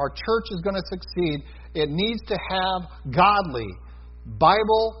demand. If our church is going to succeed, it needs to have godly,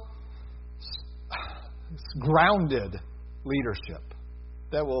 Bible-grounded leadership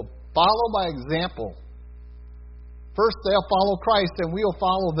that will follow by example. First, they'll follow Christ, and we'll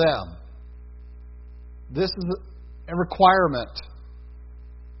follow them. This is a requirement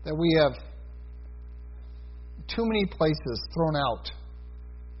that we have too many places thrown out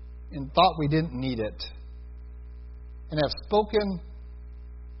and thought we didn't need it, and have spoken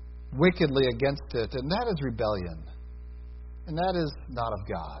wickedly against it, and that is rebellion. And that is not of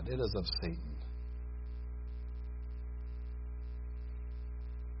God. It is of Satan.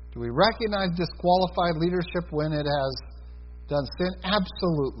 Do we recognize disqualified leadership when it has done sin?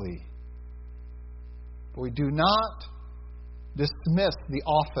 Absolutely. But we do not dismiss the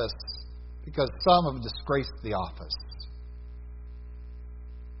office because some have disgraced the office.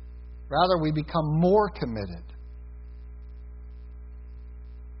 Rather, we become more committed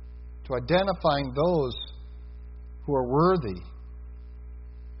to identifying those who are worthy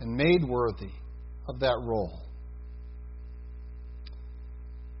and made worthy of that role.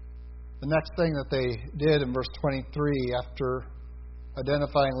 The next thing that they did in verse 23 after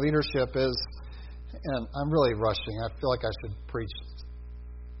identifying leadership is, and I'm really rushing, I feel like I should preach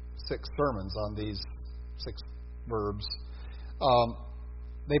 6 sermons on these 6 verbs.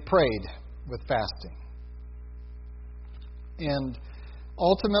 They prayed with fasting. And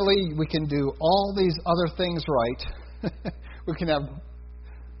ultimately, we can do all these other things right. We can have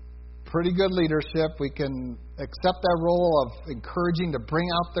pretty good leadership. We can accept that role of encouraging to bring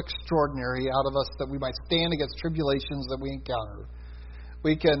out the extraordinary out of us that we might stand against tribulations that we encounter.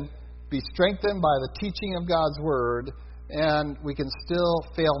 We can be strengthened by the teaching of God's Word, and we can still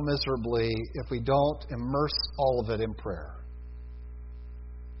fail miserably if we don't immerse all of it in prayer.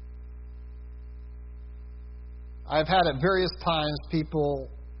 I've had at various times people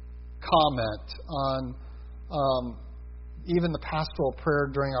comment on even the pastoral prayer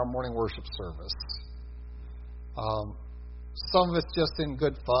during our morning worship service. Some of it's just in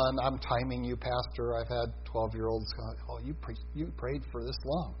good fun. I'm timing you, Pastor. I've had 12-year-olds go, "Oh, you prayed for this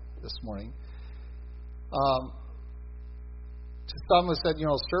long this morning." To some who said,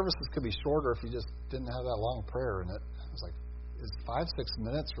 services could be shorter if you just didn't have that long prayer in it. I was like, is 5-6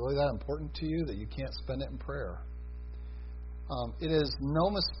 minutes really that important to you that you can't spend it in prayer? It is no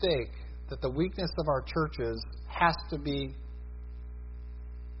mistake that the weakness of our churches has to be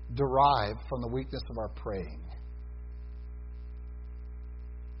derived from the weakness of our praying.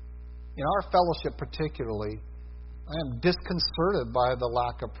 In our fellowship particularly, I am disconcerted by the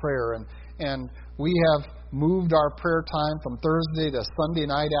lack of prayer. And we have moved our prayer time from Thursday to Sunday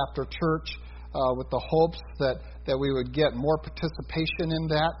night after church with the hopes that we would get more participation in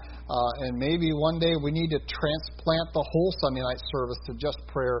that. And maybe one day we need to transplant the whole Sunday night service to just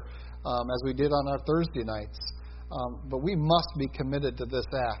prayer as we did on our Thursday nights. But we must be committed to this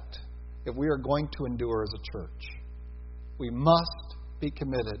act if we are going to endure as a church. We must be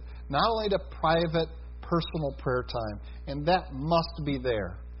committed not only to private, personal prayer time, and that must be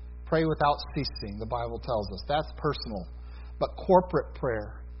there. Pray without ceasing, the Bible tells us. That's personal. But corporate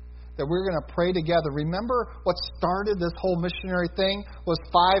prayer, that we're going to pray together. Remember what started this whole missionary thing was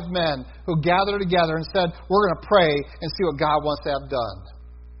 5 men who gathered together and said, we're going to pray and see what God wants to have done.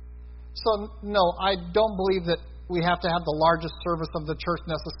 So, no, I don't believe that we have to have the largest service of the church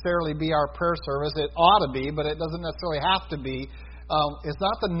necessarily be our prayer service. It ought to be, but it doesn't necessarily have to be. It's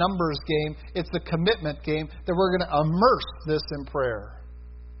not the numbers game, it's the commitment game that we're going to immerse this in prayer.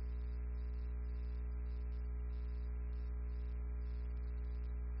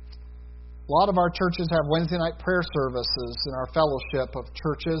 A lot of our churches have Wednesday night prayer services in our fellowship of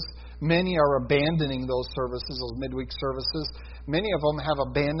churches. Many are abandoning those services, those midweek services. Many of them have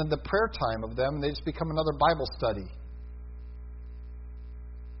abandoned the prayer time of them, and they just become another Bible study.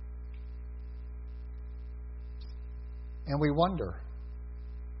 And we wonder,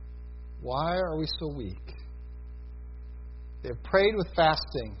 why are we so weak? They've prayed with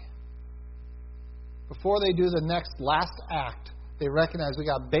fasting. Before they do the last act, they recognize we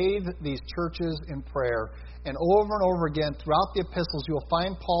got to bathe these churches in prayer. And over again throughout the epistles, you'll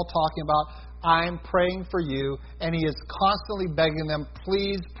find Paul talking about, I'm praying for you. And he is constantly begging them,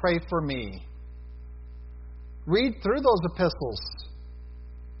 please pray for me. Read through those epistles.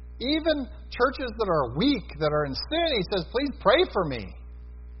 Even churches that are weak, that are in sin, he says, please pray for me.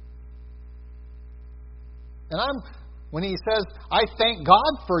 And when he says, I thank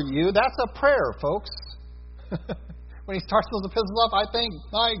God for you, that's a prayer, folks. When he starts those epistles off, I thank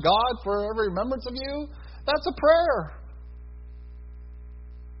my God for every remembrance of you. That's a prayer.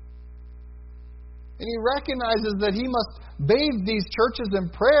 And he recognizes that he must bathe these churches in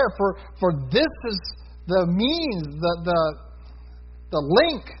prayer, for this is the means, the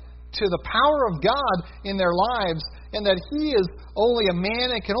link to the power of God in their lives, and that he is only a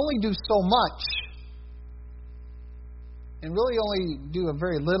man and can only do so much, and really only do a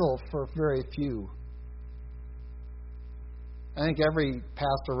very little for very few. I think every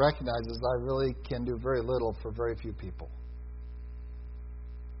pastor recognizes I really can do very little for very few people.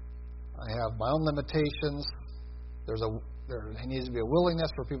 I have my own limitations. There needs to be a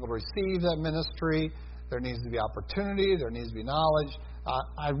willingness for people to receive that ministry. There needs to be opportunity. There needs to be knowledge.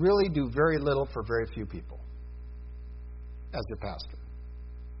 I really do very little for very few people as your pastor.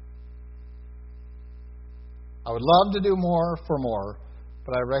 I would love to do more for more,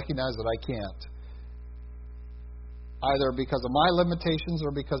 but I recognize that I can't. Either because of my limitations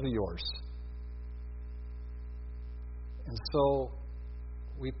or because of yours. And so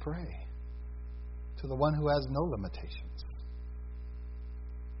we pray to the one who has no limitations.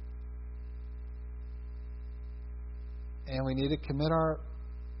 And we need to commit our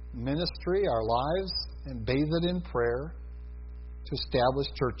ministry, our lives, and bathe it in prayer to establish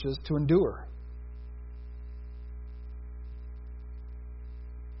churches to endure.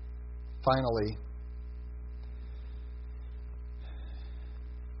 Finally,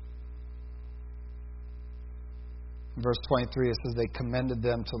 in verse 23, it says, they commended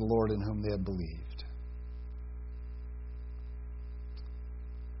them to the Lord in whom they had believed.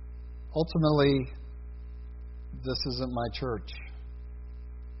 Ultimately, this isn't my church.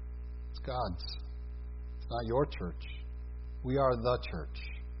 It's God's. It's not your church. We are the church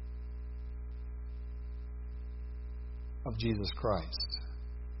of Jesus Christ.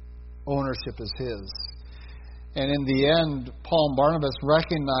 Ownership is His. And in the end, Paul and Barnabas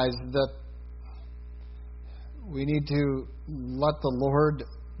recognized that we need to let the Lord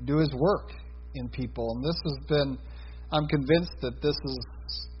do His work in people. And this has been, I'm convinced that this is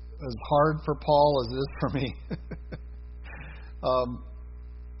as hard for Paul as it is for me.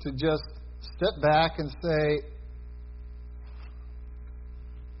 To just step back and say,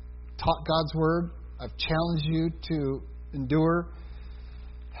 taught God's Word. I've challenged you to endure.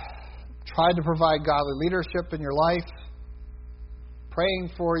 Tried to provide godly leadership in your life.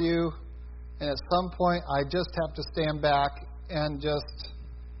 Praying for you. And at some point, I just have to stand back and just,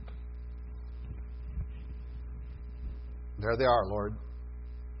 there they are, Lord.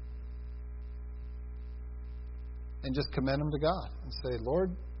 And just commend them to God and say,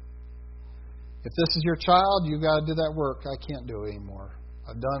 Lord, if this is your child, you've got to do that work. I can't do it anymore.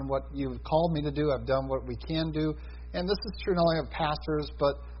 I've done what you've called me to do. I've done what we can do. And this is true not only of pastors,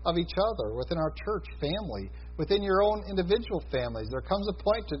 but of each other, within our church family, within your own individual families. There comes a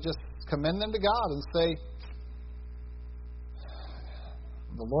point to just commend them to God and say,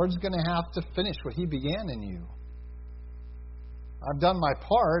 the Lord's going to have to finish what He began in you. I've done my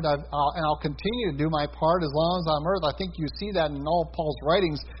part, and I'll continue to do my part as long as I'm on earth. I think you see that in all Paul's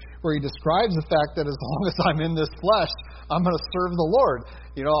writings where he describes the fact that as long as I'm in this flesh, I'm going to serve the Lord.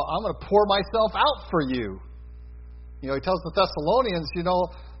 You know, I'm going to pour myself out for you. You know, he tells the Thessalonians, you know,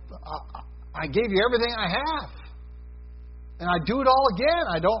 I gave you everything I have. And I do it all again.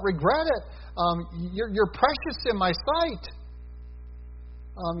 I don't regret it. You're precious in my sight.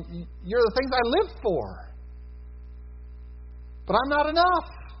 You're the things I live for. But I'm not enough.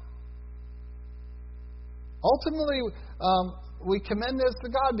 Ultimately, we commend this to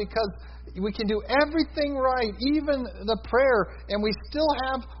God because we can do everything right, even the prayer, and we still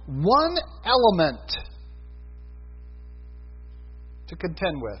have one element to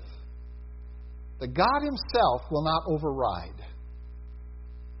contend with. That God Himself will not override.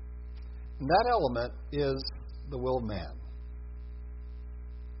 And that element is the will of man.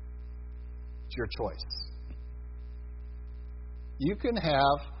 It's your choice. You can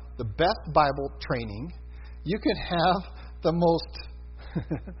have the best Bible training. You can have the most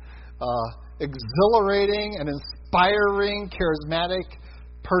exhilarating and inspiring, charismatic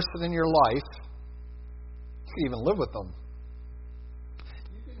person in your life. You can even live with them.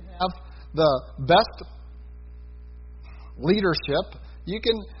 You can have the best leadership. You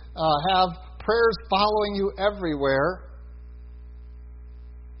can have prayers following you everywhere.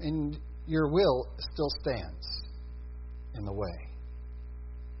 And your will still stands in the way.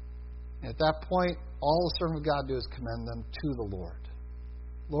 And at that point, all the servant of God do is commend them to the Lord.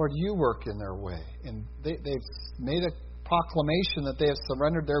 Lord, you work in their way. And they've made a proclamation that they have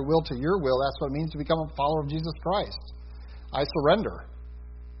surrendered their will to your will. That's what it means to become a follower of Jesus Christ. I surrender.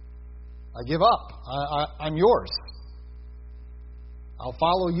 I give up. I'm yours. I'll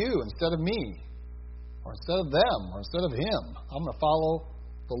follow you instead of me. Or instead of them. Or instead of him. I'm going to follow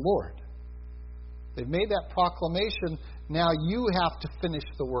the Lord. They've made that proclamation. Now you have to finish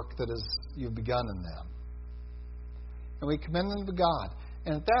the work that you've begun in them. And we commend them to God.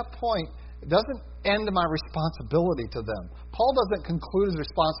 And at that point, it doesn't end my responsibility to them. Paul doesn't conclude his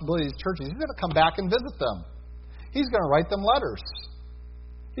responsibility to churches. He's going to come back and visit them. He's going to write them letters.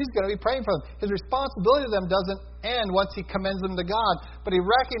 He's going to be praying for them. His responsibility to them doesn't end once he commends them to God, but he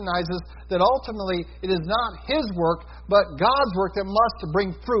recognizes that ultimately it is not his work, but God's work that must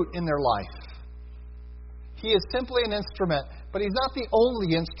bring fruit in their life. He is simply an instrument. But He's not the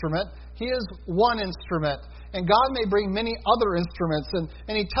only instrument. He is one instrument. And God may bring many other instruments.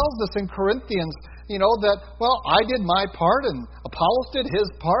 And He tells us in Corinthians, that, I did my part, and Apollos did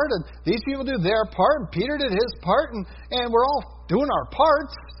his part, and these people do their part, and Peter did his part, and we're all doing our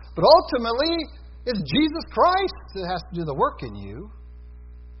parts. But ultimately, it's Jesus Christ that has to do the work in you.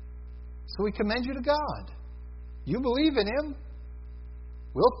 So we commend you to God. You believe in Him.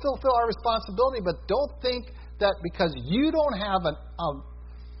 We'll fulfill our responsibility, but don't think that because you don't have a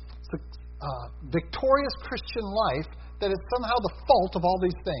victorious Christian life, that it's somehow the fault of all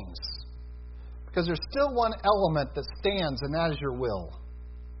these things. Because there's still one element that stands, and that is your will.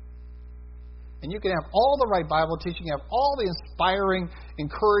 And you can have all the right Bible teaching, you have all the inspiring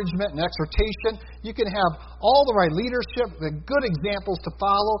encouragement and exhortation. You can have all the right leadership, the good examples to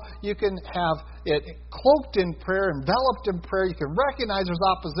follow. You can have it cloaked in prayer, enveloped in prayer. You can recognize there's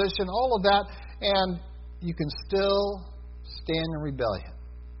opposition, all of that, and you can still stand in rebellion.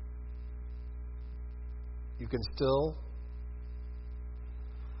 You can still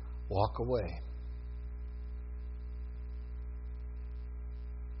walk away.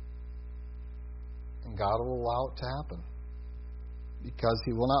 And God will allow it to happen. Because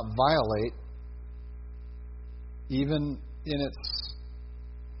He will not violate, even in its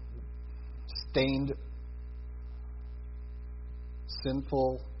stained,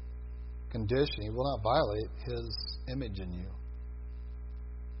 sinful condition, He will not violate His image in you.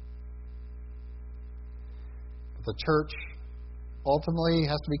 But the church ultimately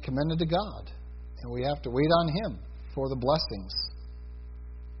has to be commended to God. And we have to wait on Him for the blessings.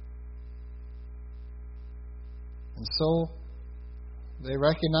 And so they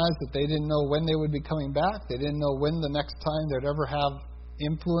recognized that they didn't know when they would be coming back. They didn't know when the next time they'd ever have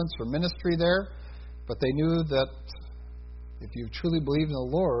influence or ministry there. But they knew that if you truly believe in the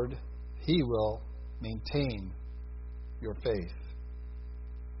Lord, He will maintain your faith.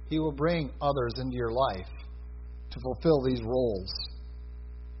 He will bring others into your life to fulfill these roles.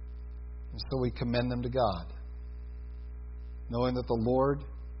 And so we commend them to God, knowing that the Lord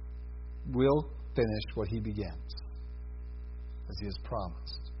will finish what He begins, as He has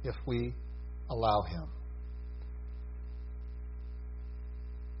promised, if we allow Him.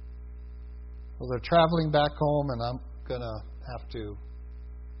 Well, they're traveling back home, and I'm going to have to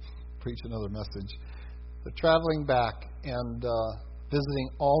preach another message. They're traveling back and visiting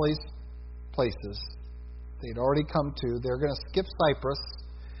all these places they'd already come to. They're going to skip Cyprus.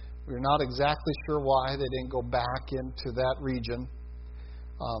 We're not exactly sure why they didn't go back into that region.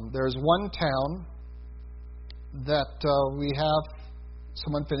 There's one town that we have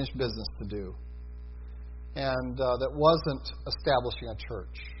some unfinished business to do, and that wasn't establishing a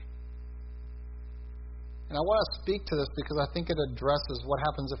church. And I want to speak to this because I think it addresses what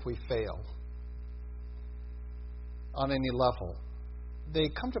happens if we fail on any level. They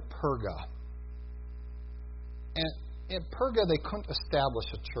come to Perga, and in Perga they couldn't establish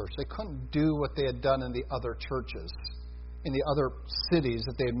a church. They couldn't do what they had done in the other churches, in the other cities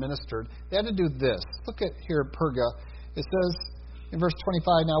that they administered. They had to do this. Look at here at Perga. It says in verse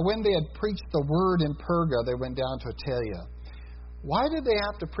 25, now when they had preached the word in Perga, they went down to Attalia. Why did they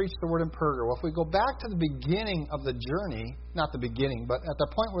have to preach the word in Perga? Well, if we go back to the beginning of the journey, not the beginning, but at the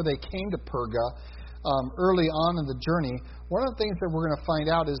point where they came to Perga, early on in the journey, one of the things that we're going to find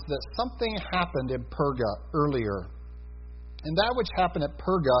out is that something happened in Perga earlier. And that which happened at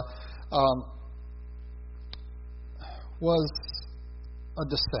Perga was a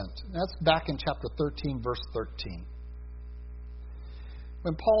descent. That's back in chapter 13, verse 13.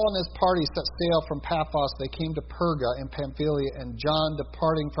 When Paul and his party set sail from Paphos, they came to Perga in Pamphylia, and John,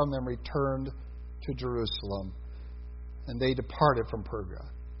 departing from them, returned to Jerusalem. And they departed from Perga.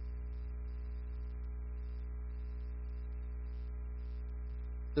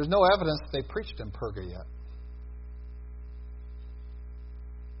 There's no evidence they preached in Perga yet.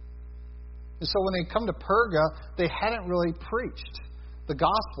 And so when they come to Perga, they hadn't really preached the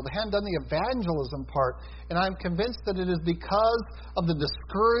gospel. They hadn't done the evangelism part. And I'm convinced that it is because of the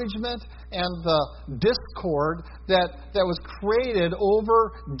discouragement and the discord that was created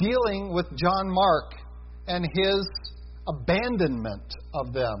over dealing with John Mark and his abandonment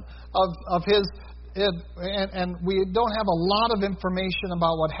of them, of his. And we don't have a lot of information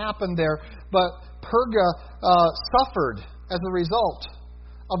about what happened there, but Perga suffered as a result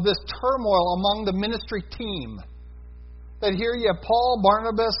of this turmoil among the ministry team. That here you have Paul,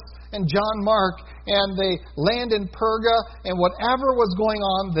 Barnabas, and John Mark, and they land in Perga, and whatever was going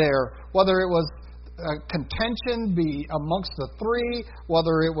on there, whether it was contention be amongst the three,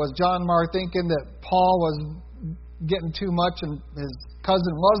 whether it was John Mark thinking that Paul was getting too much and his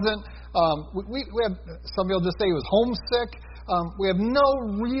cousin wasn't, We have, some people just say he was homesick. We have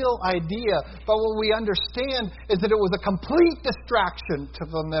no real idea. But what we understand is that it was a complete distraction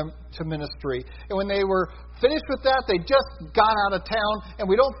from them to ministry. And when they were finished with that, they just got out of town, and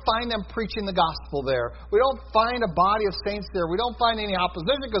we don't find them preaching the gospel there. We don't find a body of saints there. We don't find any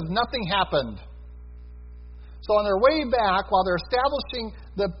opposition because nothing happened. So on their way back, while they're establishing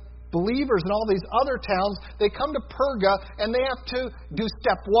the believers in all these other towns, they come to Perga, and they have to do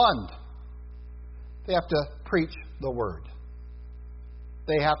step one. They have to preach the word.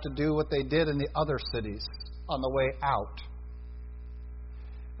 They have to do what they did in the other cities on the way out.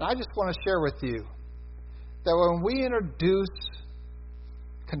 And I just want to share with you that when we introduce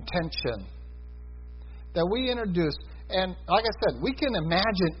contention, and like I said, we can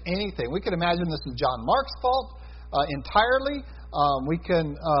imagine anything. We can imagine this is John Mark's fault entirely. We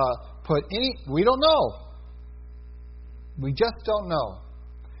can we don't know. We just don't know.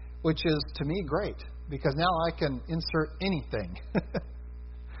 Which is, to me, great. Because now I can insert anything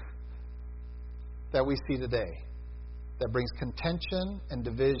that we see today that brings contention and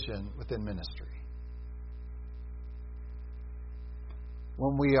division within ministry.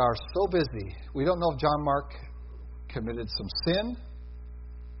 When we are so busy, we don't know if John Mark committed some sin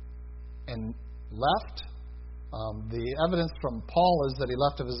and left. The evidence from Paul is that he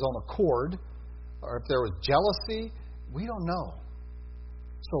left of his own accord, or if there was jealousy, we don't know.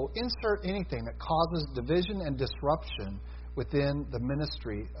 So insert anything that causes division and disruption within the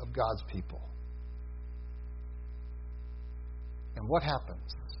ministry of God's people. And what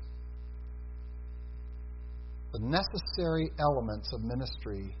happens? The necessary elements of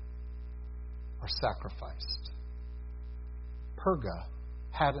ministry are sacrificed. Perga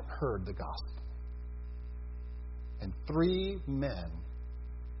hadn't heard the gospel. And 3 men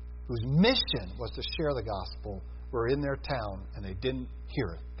whose mission was to share the gospel were in their town and they didn't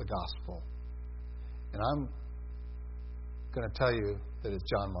hear the gospel. And I'm going to tell you that it's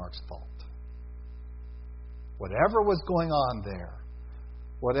John Mark's fault. Whatever was going on there,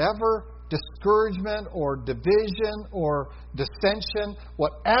 whatever discouragement or division or dissension,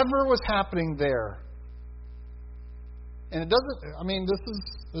 whatever was happening there, and it doesn't, I mean, this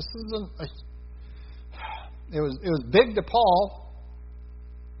isn't it was big to Paul,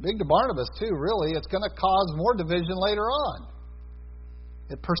 big to Barnabas too, really. It's going to cause more division later on.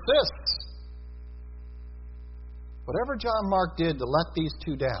 It persists. Whatever John Mark did to let these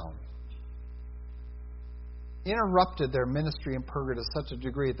 2 down interrupted their ministry in Perga to such a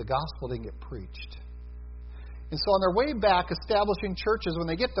degree that the gospel didn't get preached. And so on their way back, establishing churches, when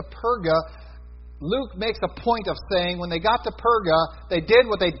they get to Perga, Luke makes a point of saying when they got to Perga, they did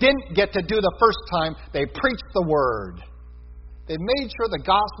what they didn't get to do the first time. They preached the word. They made sure the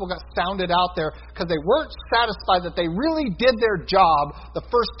gospel got sounded out there because they weren't satisfied that they really did their job the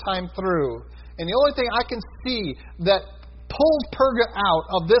first time through. And the only thing I can see that pulled Perga out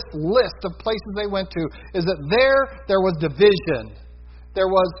of this list of places they went to is that there was division. There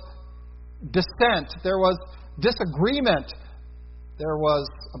was dissent. There was disagreement. There was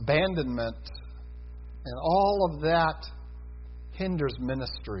abandonment. And all of that hinders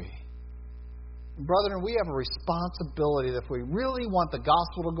ministry. Brethren, we have a responsibility that if we really want the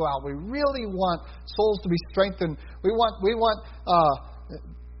gospel to go out, we really want souls to be strengthened, we want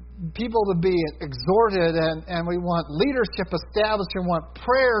people to be exhorted, and we want leadership established, and we want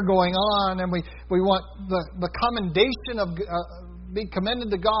prayer going on, and we want the commendation of be commended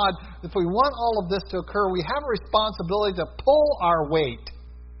to God. If we want all of this to occur, we have a responsibility to pull our weight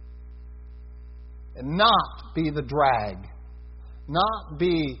and not be the drag, not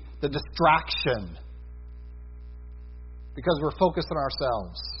be the distraction, because we're focused on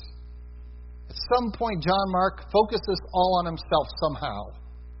ourselves. At some point, John Mark focuses all on himself somehow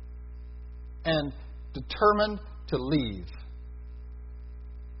and determined to leave.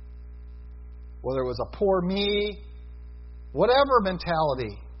 Whether it was a poor me, whatever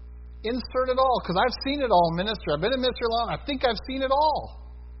mentality, insert it all, because I've seen it all in ministry. I've been in ministry long. I think I've seen it all.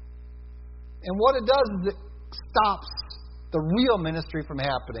 And what it does is it stops the real ministry from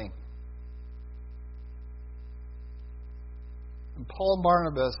happening. And Paul and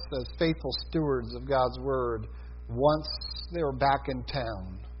Barnabas, as faithful stewards of God's Word, once they were back in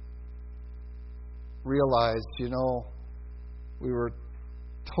town, realized, we were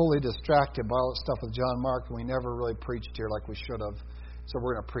totally distracted by all that stuff with John Mark, and we never really preached here like we should have, so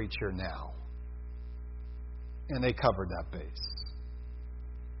we're going to preach here now. And they covered that base.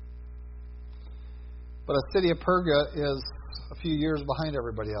 But the city of Perga is a few years behind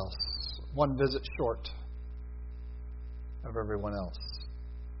everybody else. One visit short of everyone else.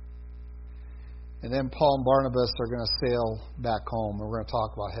 And then Paul and Barnabas are going to sail back home. And we're going to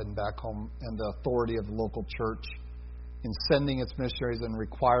talk about heading back home and the authority of the local church in sending its missionaries and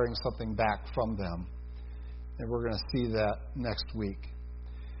requiring something back from them. And we're going to see that next week.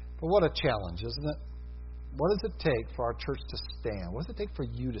 But what a challenge, isn't it? What does it take for our church to stand? What does it take for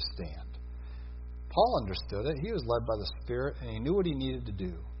you to stand? Paul understood it. He was led by the Spirit, and he knew what he needed to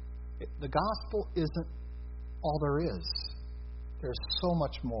do. The gospel isn't all there is. There's so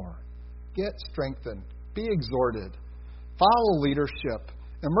much more. Get strengthened. Be exhorted. Follow leadership.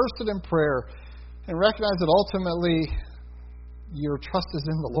 Immerse it in prayer. And recognize that ultimately your trust is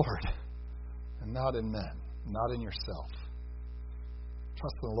in the Lord and not in men, not in yourself.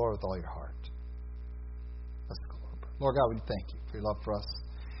 Trust in the Lord with all your heart. Let's go. Lord God, we thank you for your love for us.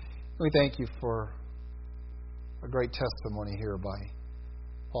 We thank you for a great testimony here by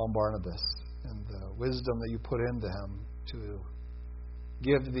Paul and Barnabas and the wisdom that you put into him to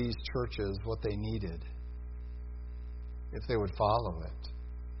give these churches what they needed if they would follow it,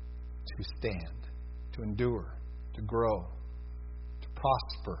 to stand, to endure, to grow, to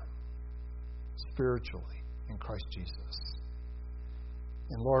prosper spiritually in Christ Jesus.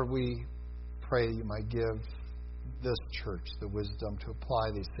 And Lord, we pray you might give this church the wisdom to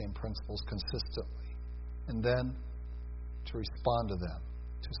apply these same principles consistently and then to respond to them,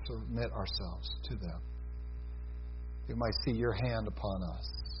 to submit ourselves to them. We might see your hand upon us,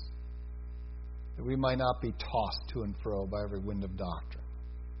 that we might not be tossed to and fro by every wind of doctrine,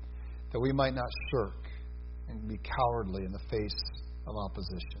 that we might not shirk and be cowardly in the face of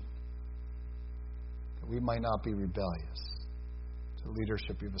opposition, that we might not be rebellious to the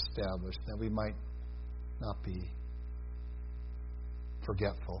leadership you've established, that we might not be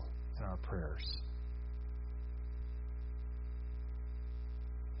forgetful in our prayers.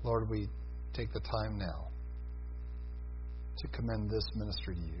 Lord, we take the time now to commend this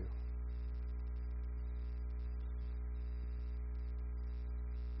ministry to you.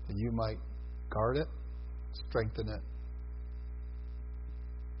 That you might guard it, strengthen it,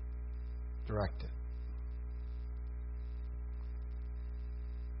 direct it.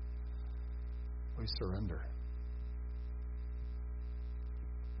 We surrender.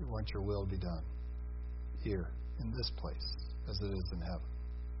 We want your will to be done here in this place as it is in heaven.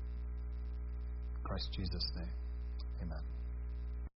 In Christ Jesus' name, amen.